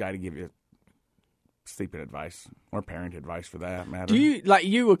the best guy to give you sleeping advice or parent advice for that matter.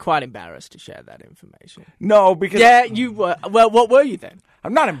 You were quite embarrassed to share that information. No, because... Yeah, you were. Well, what were you then?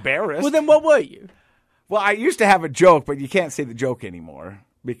 I'm not embarrassed. Well, then what were you? Well, I used to have a joke, but you can't say the joke anymore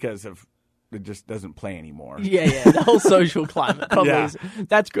because of... It just doesn't play anymore. Yeah. The whole social climate probably is.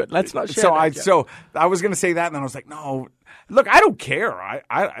 That's good. Let's not share So I was going to say that, and then I was like, no. Look, I don't care.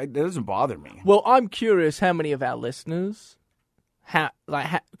 It doesn't bother me. Well, I'm curious how many of our listeners,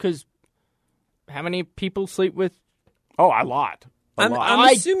 because how many people sleep with? Oh, a lot. I'm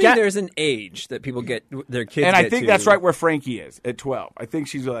assuming there's an age that people get their kids. And I think that's right where Frankie is at 12. I think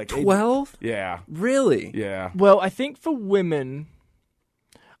she's like 12. Yeah. Really? Yeah. Well, I think for women.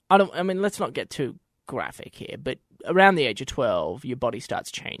 Let's not get too graphic here, but around the age of 12, your body starts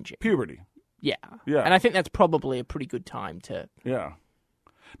changing. Puberty. Yeah. Yeah. And I think that's probably a pretty good time to... Yeah.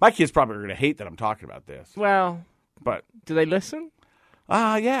 My kids probably are going to hate that I'm talking about this. Well... But... Do they listen?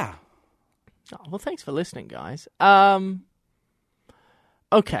 Yeah. Oh, well, thanks for listening, guys.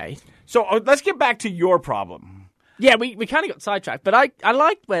 Okay. So let's get back to your problem. Yeah, we kind of got sidetracked, but I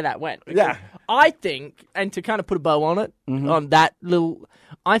liked where that went. Yeah. I think, and to kind of put a bow on it, on that little...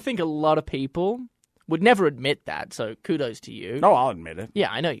 I think a lot of people would never admit that, so kudos to you. No, I'll admit it. Yeah,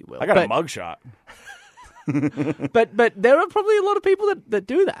 I know you will. I got a mugshot. But there are probably a lot of people that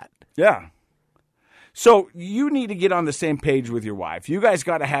do that. Yeah. So you need to get on the same page with your wife. You guys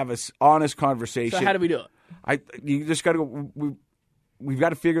got to have an honest conversation. So how do we do it? You just got to go... We've got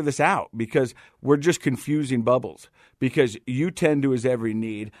to figure this out because we're just confusing bubbles because you tend to his every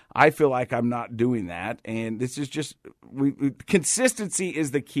need. I feel like I'm not doing that. And this is just consistency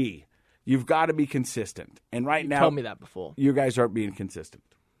is the key. You've got to be consistent. And right now, told me that before. You guys aren't being consistent.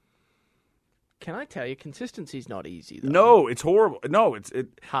 Can I tell you, consistency is not easy, though. No, it's horrible. No, it's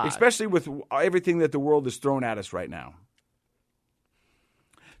hard. Especially with everything that the world is thrown at us right now.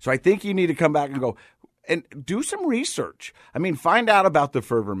 So I think you need to come back and go, and do some research. I mean, find out about the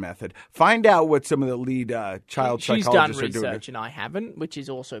Fervor method. Find out what some of the lead child psychologists are doing. She's done research and I haven't, which is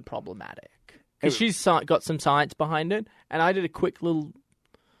also problematic. Because she's got some science behind it, and I did a quick little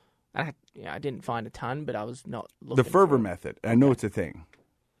I didn't find a ton, but I was not looking The fervor for it. method. I know it's a thing.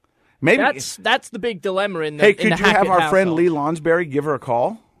 Maybe that's the big dilemma in the Hey, in could the you have Hackett our friend household. Lee Lonsberry give her a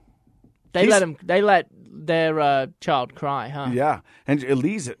call? They let their child cry, huh? Yeah. And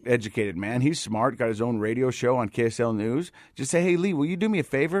Lee's an educated man. He's smart, got his own radio show on KSL News. Just say, hey, Lee, will you do me a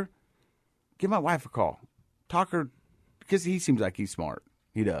favor? Give my wife a call. Talk her, because he seems like he's smart.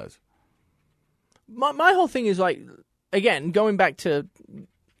 He does. My whole thing is like, again, going back to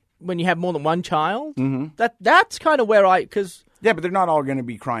when you have more than one child, that's kind of where because Yeah, but they're not all going to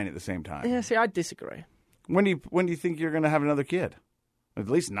be crying at the same time. yeah, see, I disagree. When do you think you're going to have another kid? At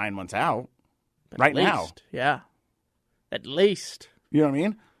least 9 months out. At right least, now. Yeah. At least. You know what I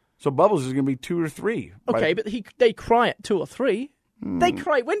mean? So Bubbles is going to be 2 or 3. Okay, but they cry at 2 or 3. They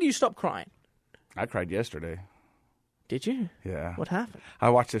cry. When do you stop crying? I cried yesterday. Did you? Yeah. What happened? I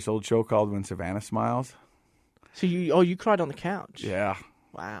watched this old show called When Savannah Smiles. So you cried on the couch? Yeah.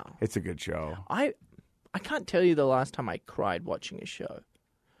 Wow. It's a good show. I can't tell you the last time I cried watching a show.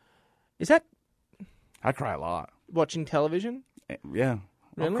 Is that I cry a lot. watching television? Yeah.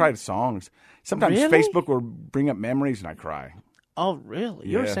 I'll Really? cry to songs. Sometimes Really? Facebook will bring up memories and I cry. Oh, really?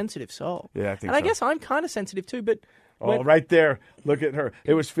 You're a Yeah. sensitive soul. Yeah, I think And I so. guess I'm kind of sensitive too, but Oh, right there. Look at her.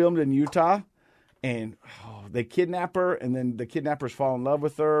 It was filmed in Utah, and they kidnap her, and then the kidnappers fall in love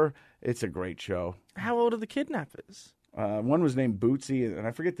with her. It's a great show. how old are the kidnappers? One was named Bootsy, and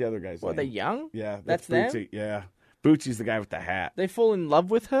I forget the other guy's What, name. they young? Yeah, That's Bootsy. them? Yeah. Bootsy's the guy with the hat. They fall in love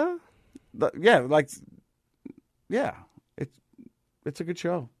with her? It's a good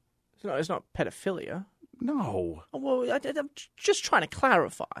show. It's not pedophilia. No. Oh, well, I'm just trying to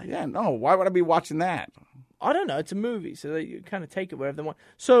clarify. Yeah, no. Why would I be watching that? I don't know. It's a movie, so they kind of take it wherever they want.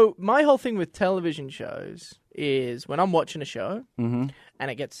 So my whole thing with television shows is when I'm watching a show and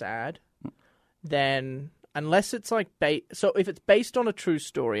it gets sad, then unless it's like so if it's based on a true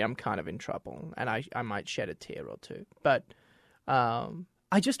story, I'm kind of in trouble, and I might shed a tear or two. But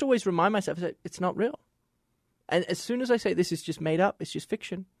I just always remind myself that it's not real. And as soon as I say this is just made up, it's just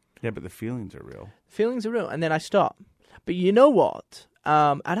fiction. Yeah, but the feelings are real. Feelings are real, and then I stop. But you know what?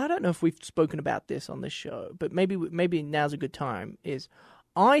 And I don't know if we've spoken about this on this show, but maybe now's a good time. Is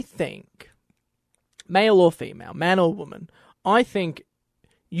I think, male or female, man or woman, I think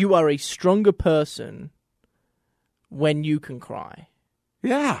you are a stronger person when you can cry.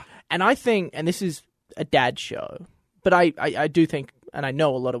 Yeah. And I think, and this is a dad show, but I do think, and I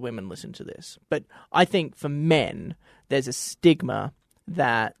know a lot of women listen to this, but I think for men, there's a stigma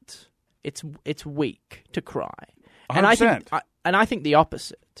that it's weak to cry. 100%. And I think the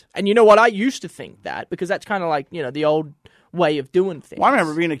opposite. And you know what? I used to think that because that's kind of like, the old way of doing things. Well, I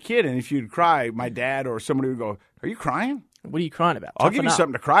remember being a kid, and if you'd cry, my dad or somebody would go, "Are you crying? What are you crying about? I'll give Toughen you up."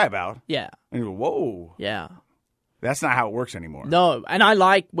 something to cry about." Yeah. And you go, "Whoa." Yeah. That's not how it works anymore. No, and I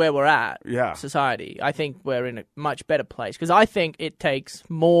like where we're at. Yeah. Society. I think we're in a much better place because I think it takes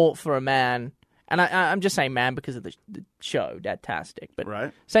more for a man. And I'm just saying man because of the show, Dadtastic.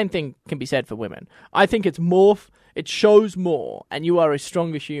 But same thing can be said for women. I think it's more. It shows more, and you are a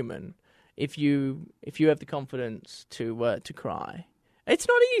stronger human if you have the confidence to cry. It's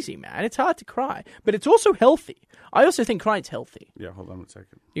not easy, man. It's hard to cry, but it's also healthy. I also think crying's healthy. Yeah, hold on a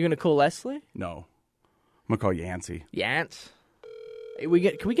second. You're gonna call Leslie? No, I'm gonna call Yancey. Yance. Can we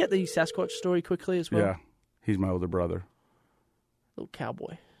get the Sasquatch story quickly as well? Yeah, he's my older brother. Little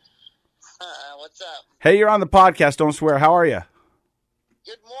cowboy. What's up? Hey, you're on the podcast. Don't swear. How are you?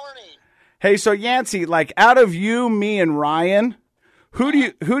 Good morning. Hey, so Yancey, like out of you, me, and Ryan, who do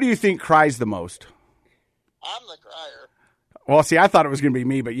you think cries the most? I'm the crier. Well, see, I thought it was going to be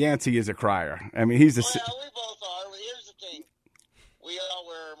me, but Yancey is a crier. I mean, he's a. Well, yeah, we both are. Here's the thing: we all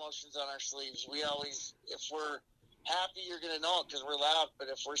wear our emotions on our sleeves. We always, if we're happy, you're going to know it because we're loud. But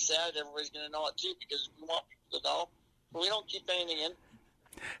if we're sad, everybody's going to know it too because we want people to know. But we don't keep anything in.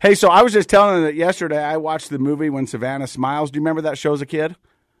 Hey, so I was just telling him that yesterday I watched the movie When Savannah Smiles. Do you remember that show as a kid?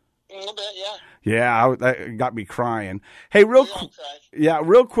 A little bit, yeah. Yeah, that got me crying. Hey, real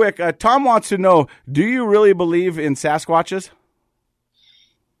quick, Tom wants to know, do you really believe in Sasquatches?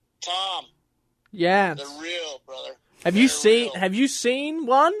 Tom. Yeah. The real, brother. Have you seen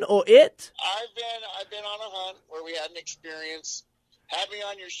one or it? I've been on a hunt where we had an experience. Have me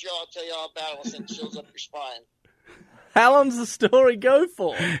on your show. I'll tell you all about it. We'll send chills up your spine. How long's the story go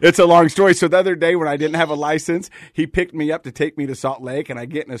for? It's a long story. So the other day when I didn't have a license, he picked me up to take me to Salt Lake, and I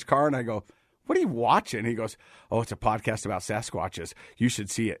get in his car and I go, "What are you watching?" He goes, "Oh, it's a podcast about Sasquatches. You should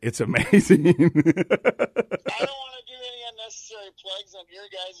see it. It's amazing." I don't want to do any unnecessary plugs on your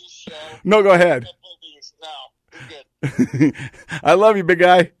guys' show. No, go ahead. No, you're good. I love you, big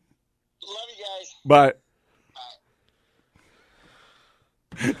guy. Love you guys. Bye.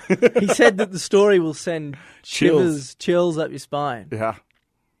 He said that the story will send chills up your spine. Yeah.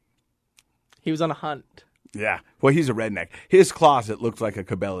 He was on a hunt. Yeah. Well, he's a redneck. His closet looks like a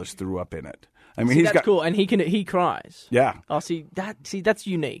Cabela's threw up in it. I mean, that's cool, and he cries. Yeah. Oh, that's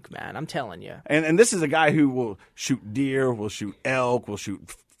unique, man. I'm telling you. And this is a guy who will shoot deer, will shoot elk, will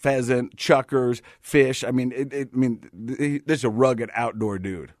shoot pheasant, chuckers, fish. I mean, this is a rugged outdoor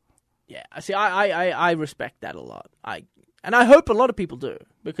dude. Yeah. See, I respect that a lot. And I hope a lot of people do,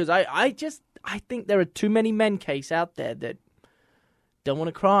 because I think there are too many men case out there that don't want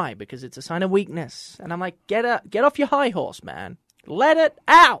to cry because it's a sign of weakness. And I'm like, get off your high horse, man. Let it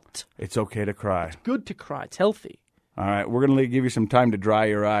out. It's okay to cry. It's good to cry. It's healthy. All right, we're going to give you some time to dry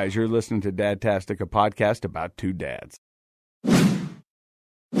your eyes. You're listening to Dadtastic, a podcast about two dads.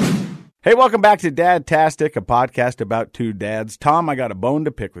 Hey, welcome back to Dadtastic, a podcast about two dads. Tom, I got a bone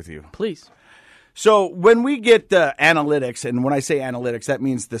to pick with you. Please. So when we get analytics, and when I say analytics, that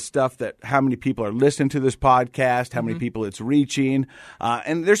means the stuff that how many people are listening to this podcast, how many people it's reaching,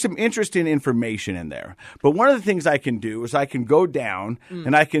 and there's some interesting information in there. But one of the things I can do is I can go down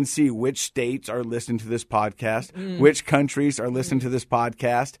and I can see which states are listening to this podcast, which countries are listening to this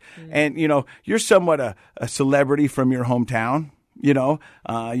podcast, and you're somewhat a celebrity from your hometown.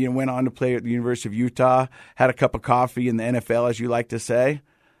 You went on to play at the University of Utah, had a cup of coffee in the NFL, as you like to say.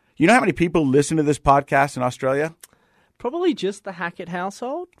 You know how many people listen to this podcast in Australia? Probably just the Hackett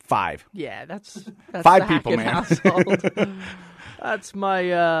household. 5. Yeah, that's 5 the people, Hackett man. household. That's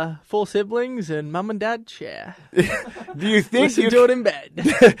my 4 siblings and mum and dad share. Do you think Listen to it in bed?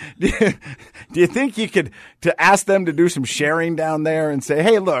 Do you think you could ask them to do some sharing down there and say,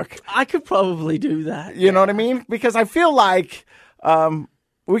 hey, look. I could probably do that. You know what I mean? Because I feel like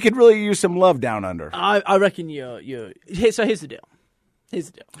we could really use some love down under. I reckon so here's the deal.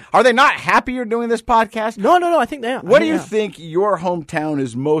 Are they not happy you're doing this podcast? No, I think they are. What do you think your hometown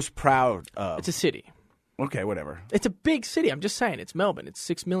is most proud of? It's a city. Okay, whatever. It's a big city. I'm just saying. It's Melbourne. It's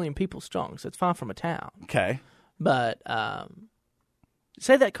 6 million people strong, so it's far from a town. Okay. But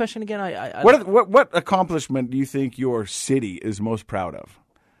say that question again. What accomplishment do you think your city is most proud of?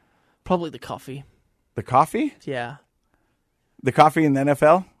 Probably the coffee. The coffee? Yeah. The coffee in the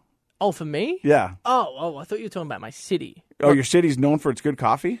NFL? Oh, for me? Yeah. Oh, I thought you were talking about my city. Oh, your city's known for its good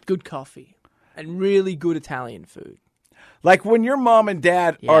coffee? Good coffee. And really good Italian food. Like when your mom and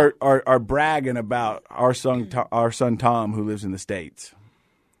dad are bragging about our son Tom, who lives in the States.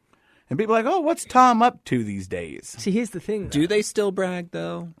 And people are like, oh, what's Tom up to these days? See, here's the thing. Do they still brag,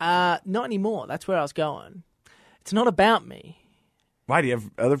 though? Not anymore. That's where I was going. It's not about me. Why? Do you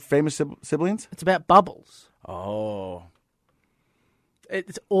have other famous siblings? It's about Bubbles. Oh.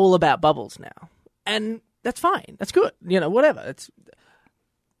 It's all about Bubbles now. And that's fine. That's good. Whatever.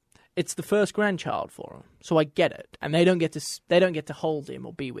 It's the first grandchild for them, so I get it. And they don't get to hold him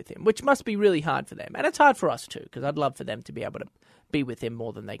or be with him, which must be really hard for them. And it's hard for us too, because I'd love for them to be able to be with him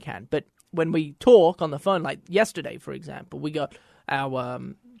more than they can. But when we talk on the phone, like yesterday, for example, we got our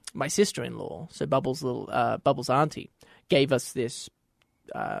my sister-in-law, so Bubbles' Bubbles' auntie, gave us this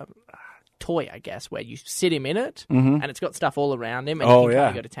toy, I guess, where you sit him in it, and it's got stuff all around him, and he can kind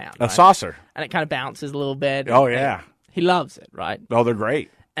of go to town. A saucer. And it kind of bounces a little bit. Oh, yeah. He loves it, right? Oh, they're great.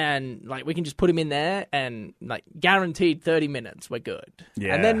 And, we can just put him in there and, guaranteed 30 minutes, we're good.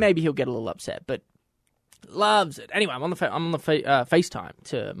 Yeah. And then maybe he'll get a little upset, but loves it. Anyway, I'm on the FaceTime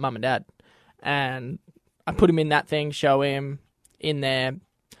to mum and dad, and I put him in that thing, show him in there,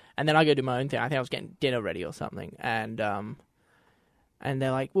 and then I go do my own thing. I think I was getting dinner ready or something, and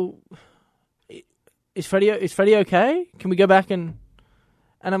they're like, well, is Freddie okay? Can we go back and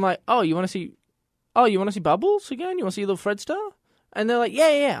I'm like, you want to see Bubbles again? You want to see little Fred star? And they're like,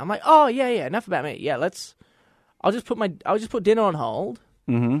 yeah. I'm like, oh yeah. Enough about me. Yeah, I'll just put dinner on hold.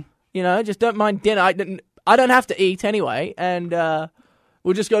 Mm-hmm. Just don't mind dinner. I don't have to eat anyway, and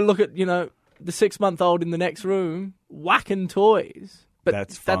we'll just go look at the 6-month-old in the next room whacking toys. But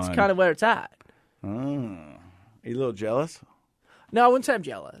that's fun. That's kind of where it's at. Oh. Are you a little jealous? No, I wouldn't say I'm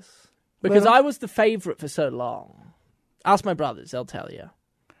jealous. Because I was the favorite for so long. Ask my brothers; they'll tell you.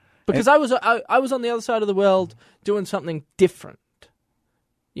 Because I was on the other side of the world doing something different.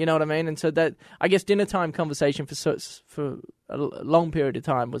 You know what I mean? And so that, I guess, dinner time conversation for a long period of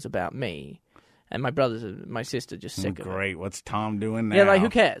time was about me, and my brothers and my sister just sick of it. Great. What's Tom doing now? Yeah, who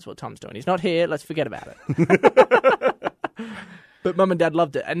cares what Tom's doing? He's not here. Let's forget about it. But mum and dad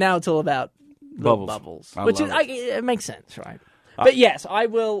loved it, and now it's all about Bubbles, which is it makes sense, right? But yes, I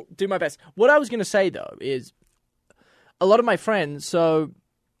will do my best. What I was going to say, though, is a lot of my friends, so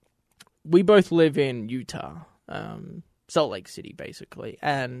we both live in Utah, Salt Lake City, basically.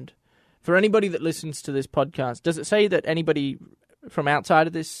 And for anybody that listens to this podcast, does it say that anybody from outside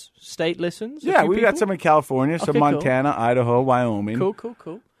of this state listens? Yeah, we've got some in California, some Okay, cool. Montana, Idaho, Wyoming.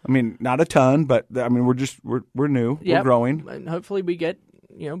 Cool. I mean, not a ton, but I mean, we're new, we're growing. And hopefully we get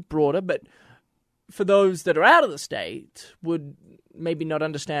broader. But for those that are out of the state, would maybe not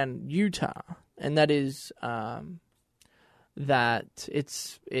understand Utah, and that is that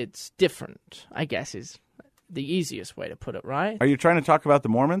it's different. I guess is the easiest way to put it, right? Are you trying to talk about the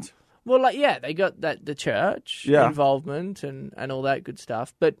Mormons? Well, they got the church involvement and all that good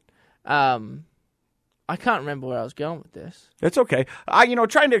stuff, but I can't remember where I was going with this. It's okay.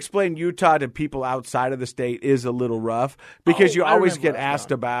 Trying to explain Utah to people outside of the state is a little rough because you always get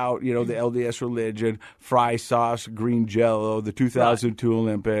asked about, the LDS religion, fry sauce, green Jell-O, the 2002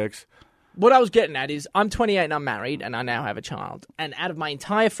 Olympics. What I was getting at is I'm 28 and I'm married and I now have a child. And out of my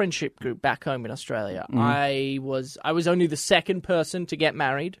entire friendship group back home in Australia, I was only the second person to get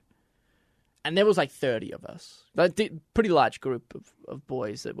married. And there was like 30 of us. Pretty large group of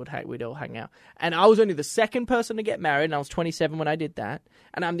boys that we'd all hang out. And I was only the second person to get married, and I was 27 when I did that.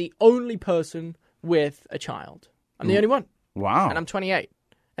 And I'm the only person with a child. I'm the only one. Wow. And I'm 28.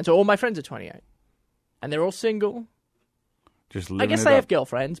 And so all my friends are 28. And they're all single. Just living I guess it they up. have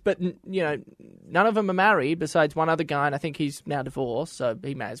girlfriends, but none of them are married besides one other guy, and I think he's now divorced, so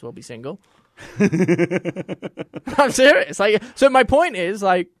he may as well be single. I'm serious. So my point is,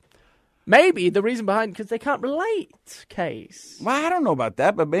 maybe the reason behind because they can't relate, Case. Well, I don't know about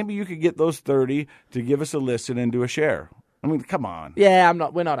that, but maybe you could get those 30 to give us a listen and do a share. I mean, come on. Yeah,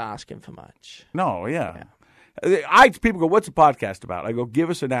 we're not asking for much. No, yeah. People go, what's the podcast about? I go, give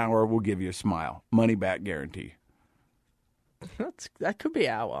us an hour, we'll give you a smile. Money back guarantee. That could be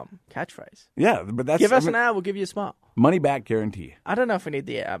our catchphrase. Yeah, but that's... Give us an hour, we'll give you a smile. Money back guarantee. I don't know if we need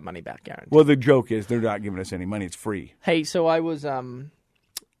the money back guarantee. Well, the joke is they're not giving us any money. It's free. Hey, so I was...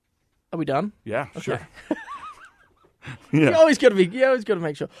 Are we done? Yeah, okay. sure. You always got to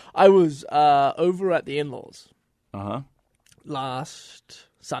make sure. I was over at the in-laws last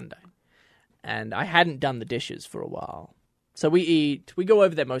Sunday, and I hadn't done the dishes for a while. So we go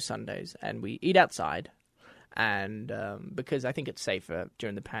over there most Sundays, and we eat outside, and because I think it's safer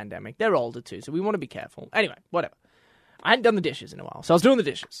during the pandemic. They're older too, so we want to be careful. Anyway, whatever. I hadn't done the dishes in a while, so I was doing the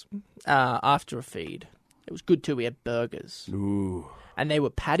dishes after a feed. It was good too. We had burgers. Ooh. And they were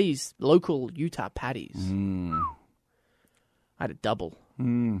patties, local Utah patties. I had a double.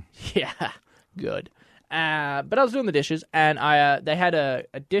 Yeah, good. But I was doing the dishes, and they had a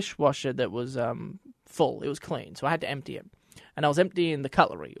dishwasher that was full. It was clean, so I had to empty it. And I was emptying the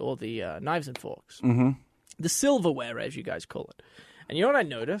cutlery, or the knives and forks. Mm-hmm. The silverware, as you guys call it. And you know what I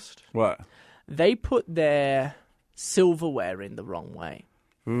noticed? What? They put their silverware in the wrong way.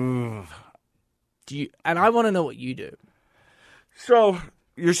 Ooh. And I want to know what you do. So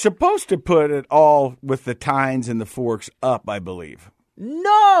you're supposed to put it all with the tines and the forks up, I believe.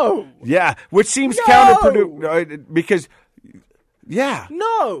 No! Yeah, which seems counterproductive because, yeah.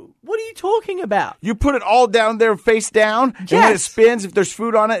 No! What are you talking about? You put it all down there face down, and when it spins, if there's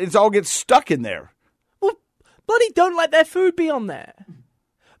food on it, it all gets stuck in there. Well, bloody don't let their food be on there.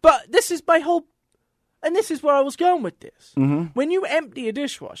 But this is my whole... And this is where I was going with this. Mm-hmm. When you empty a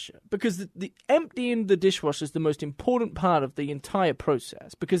dishwasher, because the emptying the dishwasher is the most important part of the entire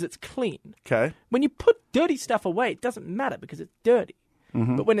process, because it's clean. Okay. When you put dirty stuff away, it doesn't matter because it's dirty.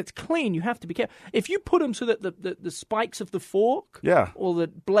 Mm-hmm. But when it's clean, you have to be careful. If you put them so that the spikes of the fork or the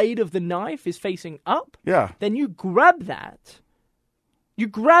blade of the knife is facing up, then you grab that. You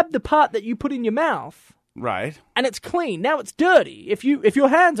grab the part that you put in your mouth. Right. And it's clean. Now it's dirty. If your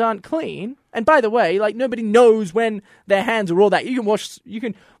hands aren't clean, and by the way, nobody knows when their hands are all that. You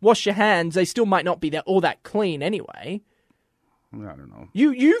can wash your hands. They still might not be all that clean anyway. I don't know.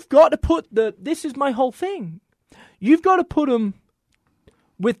 You've got to put this is my whole thing. You've got to put them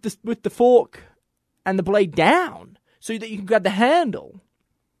with the fork and the blade down so that you can grab the handle.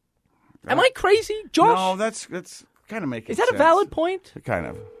 Am I crazy, Josh? No, that's kind of making sense. Is that a valid point? Kind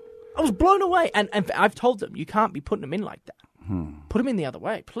of. I was blown away, and I've told them you can't be putting them in like that. Put them in the other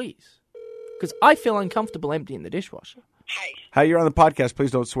way, please, because I feel uncomfortable emptying the dishwasher. Hi, you're on the podcast.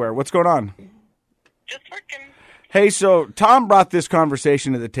 Please don't swear. What's going on? Just working. Hey, so Tom brought this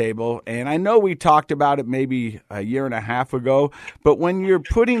conversation to the table, and I know we talked about it maybe a year and a half ago, but when you're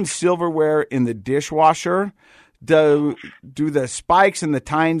putting silverware in the dishwasher, do the spikes and the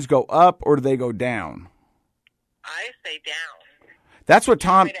tines go up or do they go down? I say down. That's what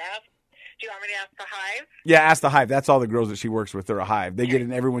Tom... Do you want me to ask the Hive? Yeah, ask the Hive. That's all the girls that she works with. They're a Hive. They get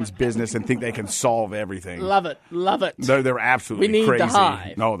in everyone's business and think they can solve everything. Love it. Love it. They're absolutely we need crazy. The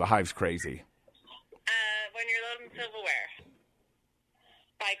Hive. No, the Hive's crazy. When you're loading silverware,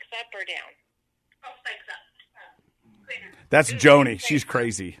 spikes up or down? Oh, spikes up. That's Joni. She's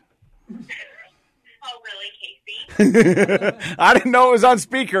crazy. Oh, really, Casey? I didn't know it was on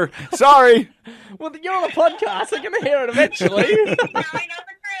speaker. Sorry. Well, you're on a podcast. They're going to hear it eventually.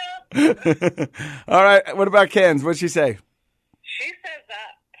 All right. What about Ken's? What'd she say? She says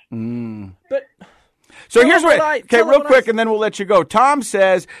that. But so here's what. Okay, real quick, I... and then we'll let you go. Tom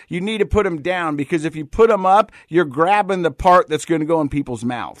says you need to put them down because if you put them up, you're grabbing the part that's going to go in people's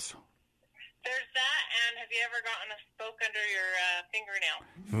mouths. There's that, and have you ever gotten a spoke under your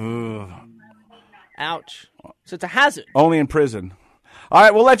fingernail? Ouch. So it's a hazard. Only in prison. All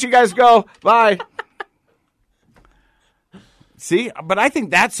right, we'll let you guys go. Bye. See, but I think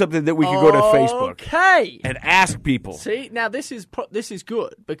that's something that we could go to Facebook and ask people. See, now this is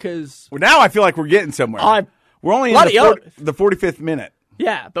good because now I feel like we're getting somewhere. We're only in the 45th minute.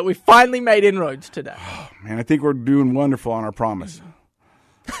 Yeah, but we finally made inroads today. Oh, man, I think we're doing wonderful on our promise.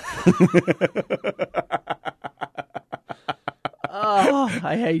 Oh,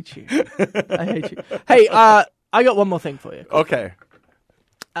 I hate you. I hate you. Hey, I got one more thing for you. Okay.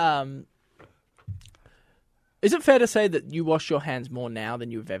 Is it fair to say that you wash your hands more now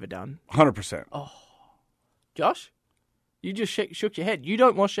than you've ever done? 100%. Oh. Josh? You just shook your head. You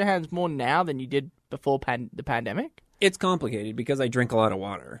don't wash your hands more now than you did before the pandemic? It's complicated because I drink a lot of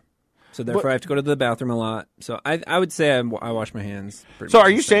water. So therefore I have to go to the bathroom a lot. So I would say I wash my hands. So are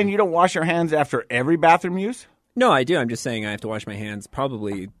you saying you don't wash your hands after every bathroom use? No, I do. I'm just saying I have to wash my hands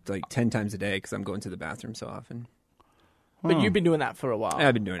probably like 10 times a day because I'm going to the bathroom so often. But you've been doing that for a while.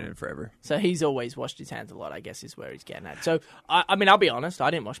 I've been doing it forever. So he's always washed his hands a lot, I guess is where he's getting at. So, I mean, I'll be honest.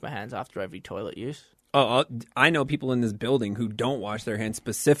 I didn't wash my hands after every toilet use. Oh, I know people in this building who don't wash their hands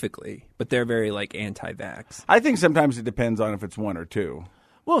specifically, but they're very, like, anti-vax. I think sometimes it depends on if it's one or two.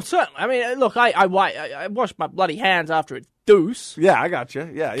 Well, certainly. I mean, look, I wash my bloody hands after it's deuce. Yeah, I got you.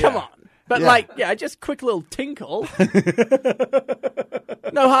 Yeah. Come on. But, just quick little tinkle.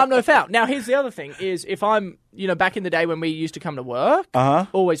 No harm, no foul. Now, here's the other thing, is if I'm, back in the day when we used to come to work,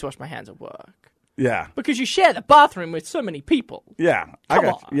 always wash my hands at work. Yeah. Because you share the bathroom with so many people. Yeah. Come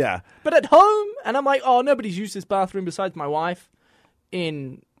on. Yeah. But at home, and I'm like, nobody's used this bathroom besides my wife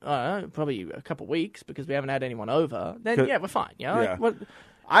in, probably a couple of weeks because we haven't had anyone over, then, we're fine. Yeah. Like,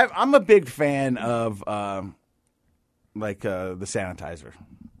 I'm a big fan of, the sanitizer.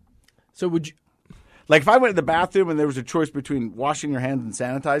 So would you... Like, if I went to the bathroom and there was a choice between washing your hands and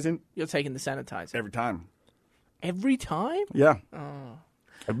sanitizing... You're taking the sanitizer. Every time. Every time? Yeah. Oh.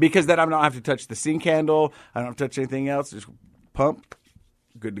 Because then I don't have to touch the sink handle. I don't have to touch anything else. Just pump.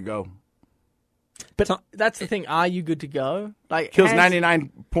 Good to go. But that's the thing. Are you good to go? Like kills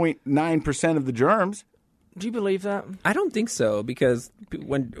 99.9% of the germs. Do you believe that? I don't think so because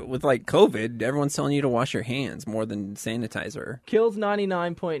with COVID, everyone's telling you to wash your hands more than sanitizer. Kills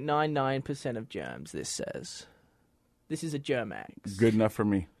 99.99% of germs, this says. This is a Germ-X. Good enough for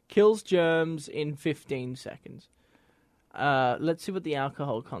me. Kills germs in 15 seconds. Let's see what the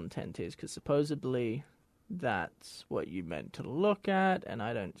alcohol content is because supposedly that's what you meant to look at and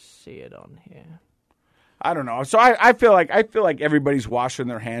I don't see it on here. I don't know. So I feel like everybody's washing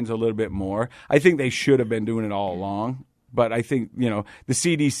their hands a little bit more. I think they should have been doing it all along. But I think, the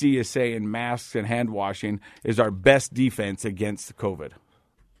CDC is saying masks and hand washing is our best defense against COVID.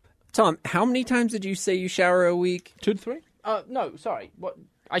 Tom, how many times did you say you shower a week? 2 to 3? No, sorry. What?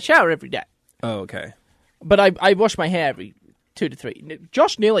 I shower every day. Oh, okay. But I wash my hair every 2 to 3.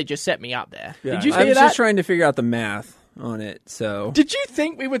 Josh nearly just set me up there. Yeah. Did you hear that? I was just trying to figure out the math on it, so... Did you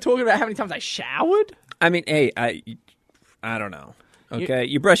think we were talking about how many times I showered? I mean, hey, I don't know. Okay,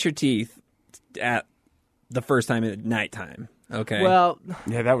 you brush your teeth at the first time at nighttime. Okay. Well,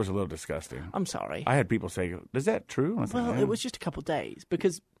 yeah, that was a little disgusting. I'm sorry. I had people say, "Is that true?" It was just a couple of days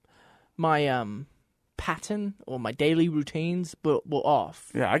because my pattern or my daily routines were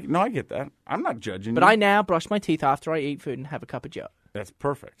off. Yeah, I get that. I'm not judging. But I now brush my teeth after I eat food and have a cup of joe. That's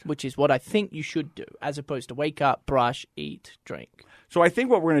perfect. Which is what I think you should do, as opposed to wake up, brush, eat, drink. So I think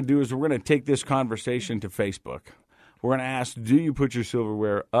what we're going to do is we're going to take this conversation to Facebook. We're going to ask, do you put your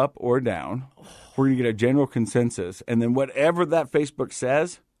silverware up or down? We're going to get a general consensus. And then whatever that Facebook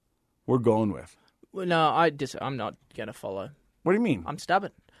says, we're going with. Well, no, I'm not going to follow. What do you mean? I'm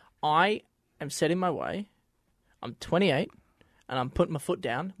stubborn. I am set in my way. I'm 28, and I'm putting my foot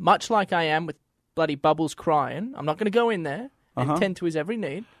down, much like I am with bloody Bubbles crying. I'm not going to go in there and tend to his every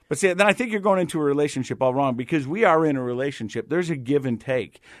need. But see, then I think you're going into a relationship all wrong because we are in a relationship. There's a give and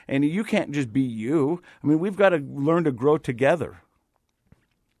take. And you can't just be you. I mean, we've got to learn to grow together.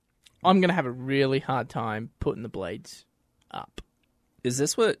 I'm going to have a really hard time putting the blades up. Is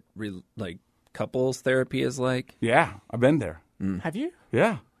this what, couples therapy is like? Yeah, I've been there. Have you?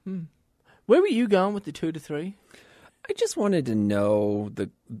 Yeah. Where were you going with the 2 to 3? I just wanted to know the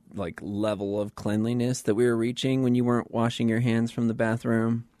level of cleanliness that we were reaching when you weren't washing your hands from the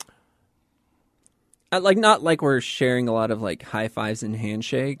bathroom. Not like we're sharing a lot of high fives and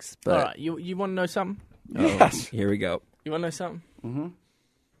handshakes, but all right, you want to know something? Yes. Here we go. You want to know something? Mm-hmm.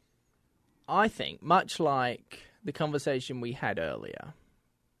 I think, much like the conversation we had earlier,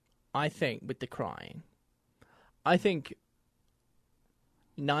 I think with the crying, I think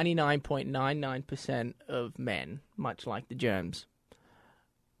 99.99% of men, much like the germs,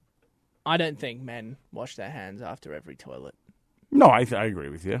 I don't think men wash their hands after every toilet. No, I agree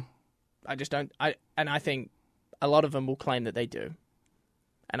with you. I just don't. And I think a lot of them will claim that they do,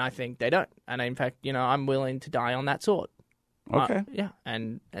 and I think they don't. And in fact, I'm willing to die on that sword. Okay. Yeah,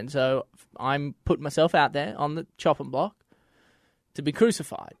 and so I'm putting myself out there on the chopping block to be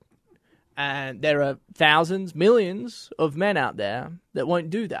crucified. And there are thousands, millions of men out there that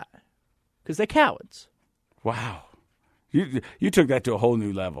won't do that because they're cowards. Wow. You took that to a whole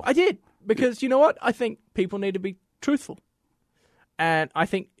new level. I did, because you know what? I think people need to be truthful. And I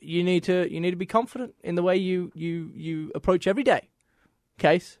think you need to be confident in the way you approach every day.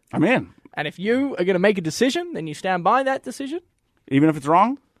 Case? I'm in. And if you are going to make a decision, then you stand by that decision. Even if it's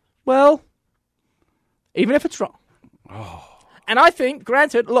wrong? Well, even if it's wrong. Oh. And I think,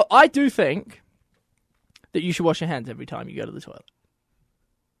 granted, look, I do think that you should wash your hands every time you go to the toilet.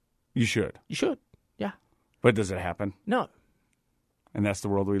 You should. You should, yeah. But does it happen? No. And that's the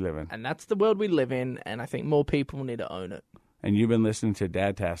world we live in. And that's the world we live in, and I think more people need to own it. And you've been listening to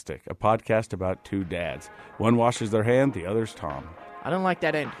Dadtastic, a podcast about two dads. One washes their hand, the other's Tom. I don't like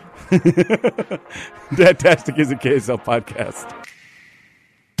that ending. Dadtastic is a KSL podcast.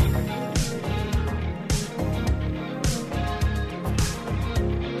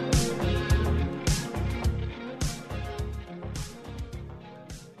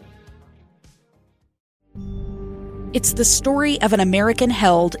 It's the story of an American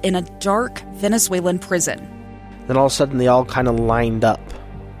held in a dark Venezuelan prison. Then all of a sudden they all kind of lined up.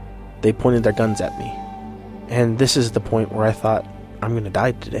 They pointed their guns at me. And this is the point where I thought, I'm going to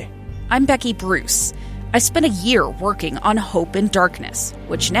die today. I'm Becky Bruce. I spent a year working on Hope in Darkness,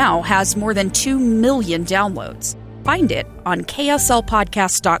 which now has more than 2 million downloads. Find it on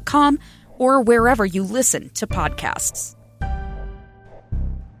kslpodcast.com or wherever you listen to podcasts.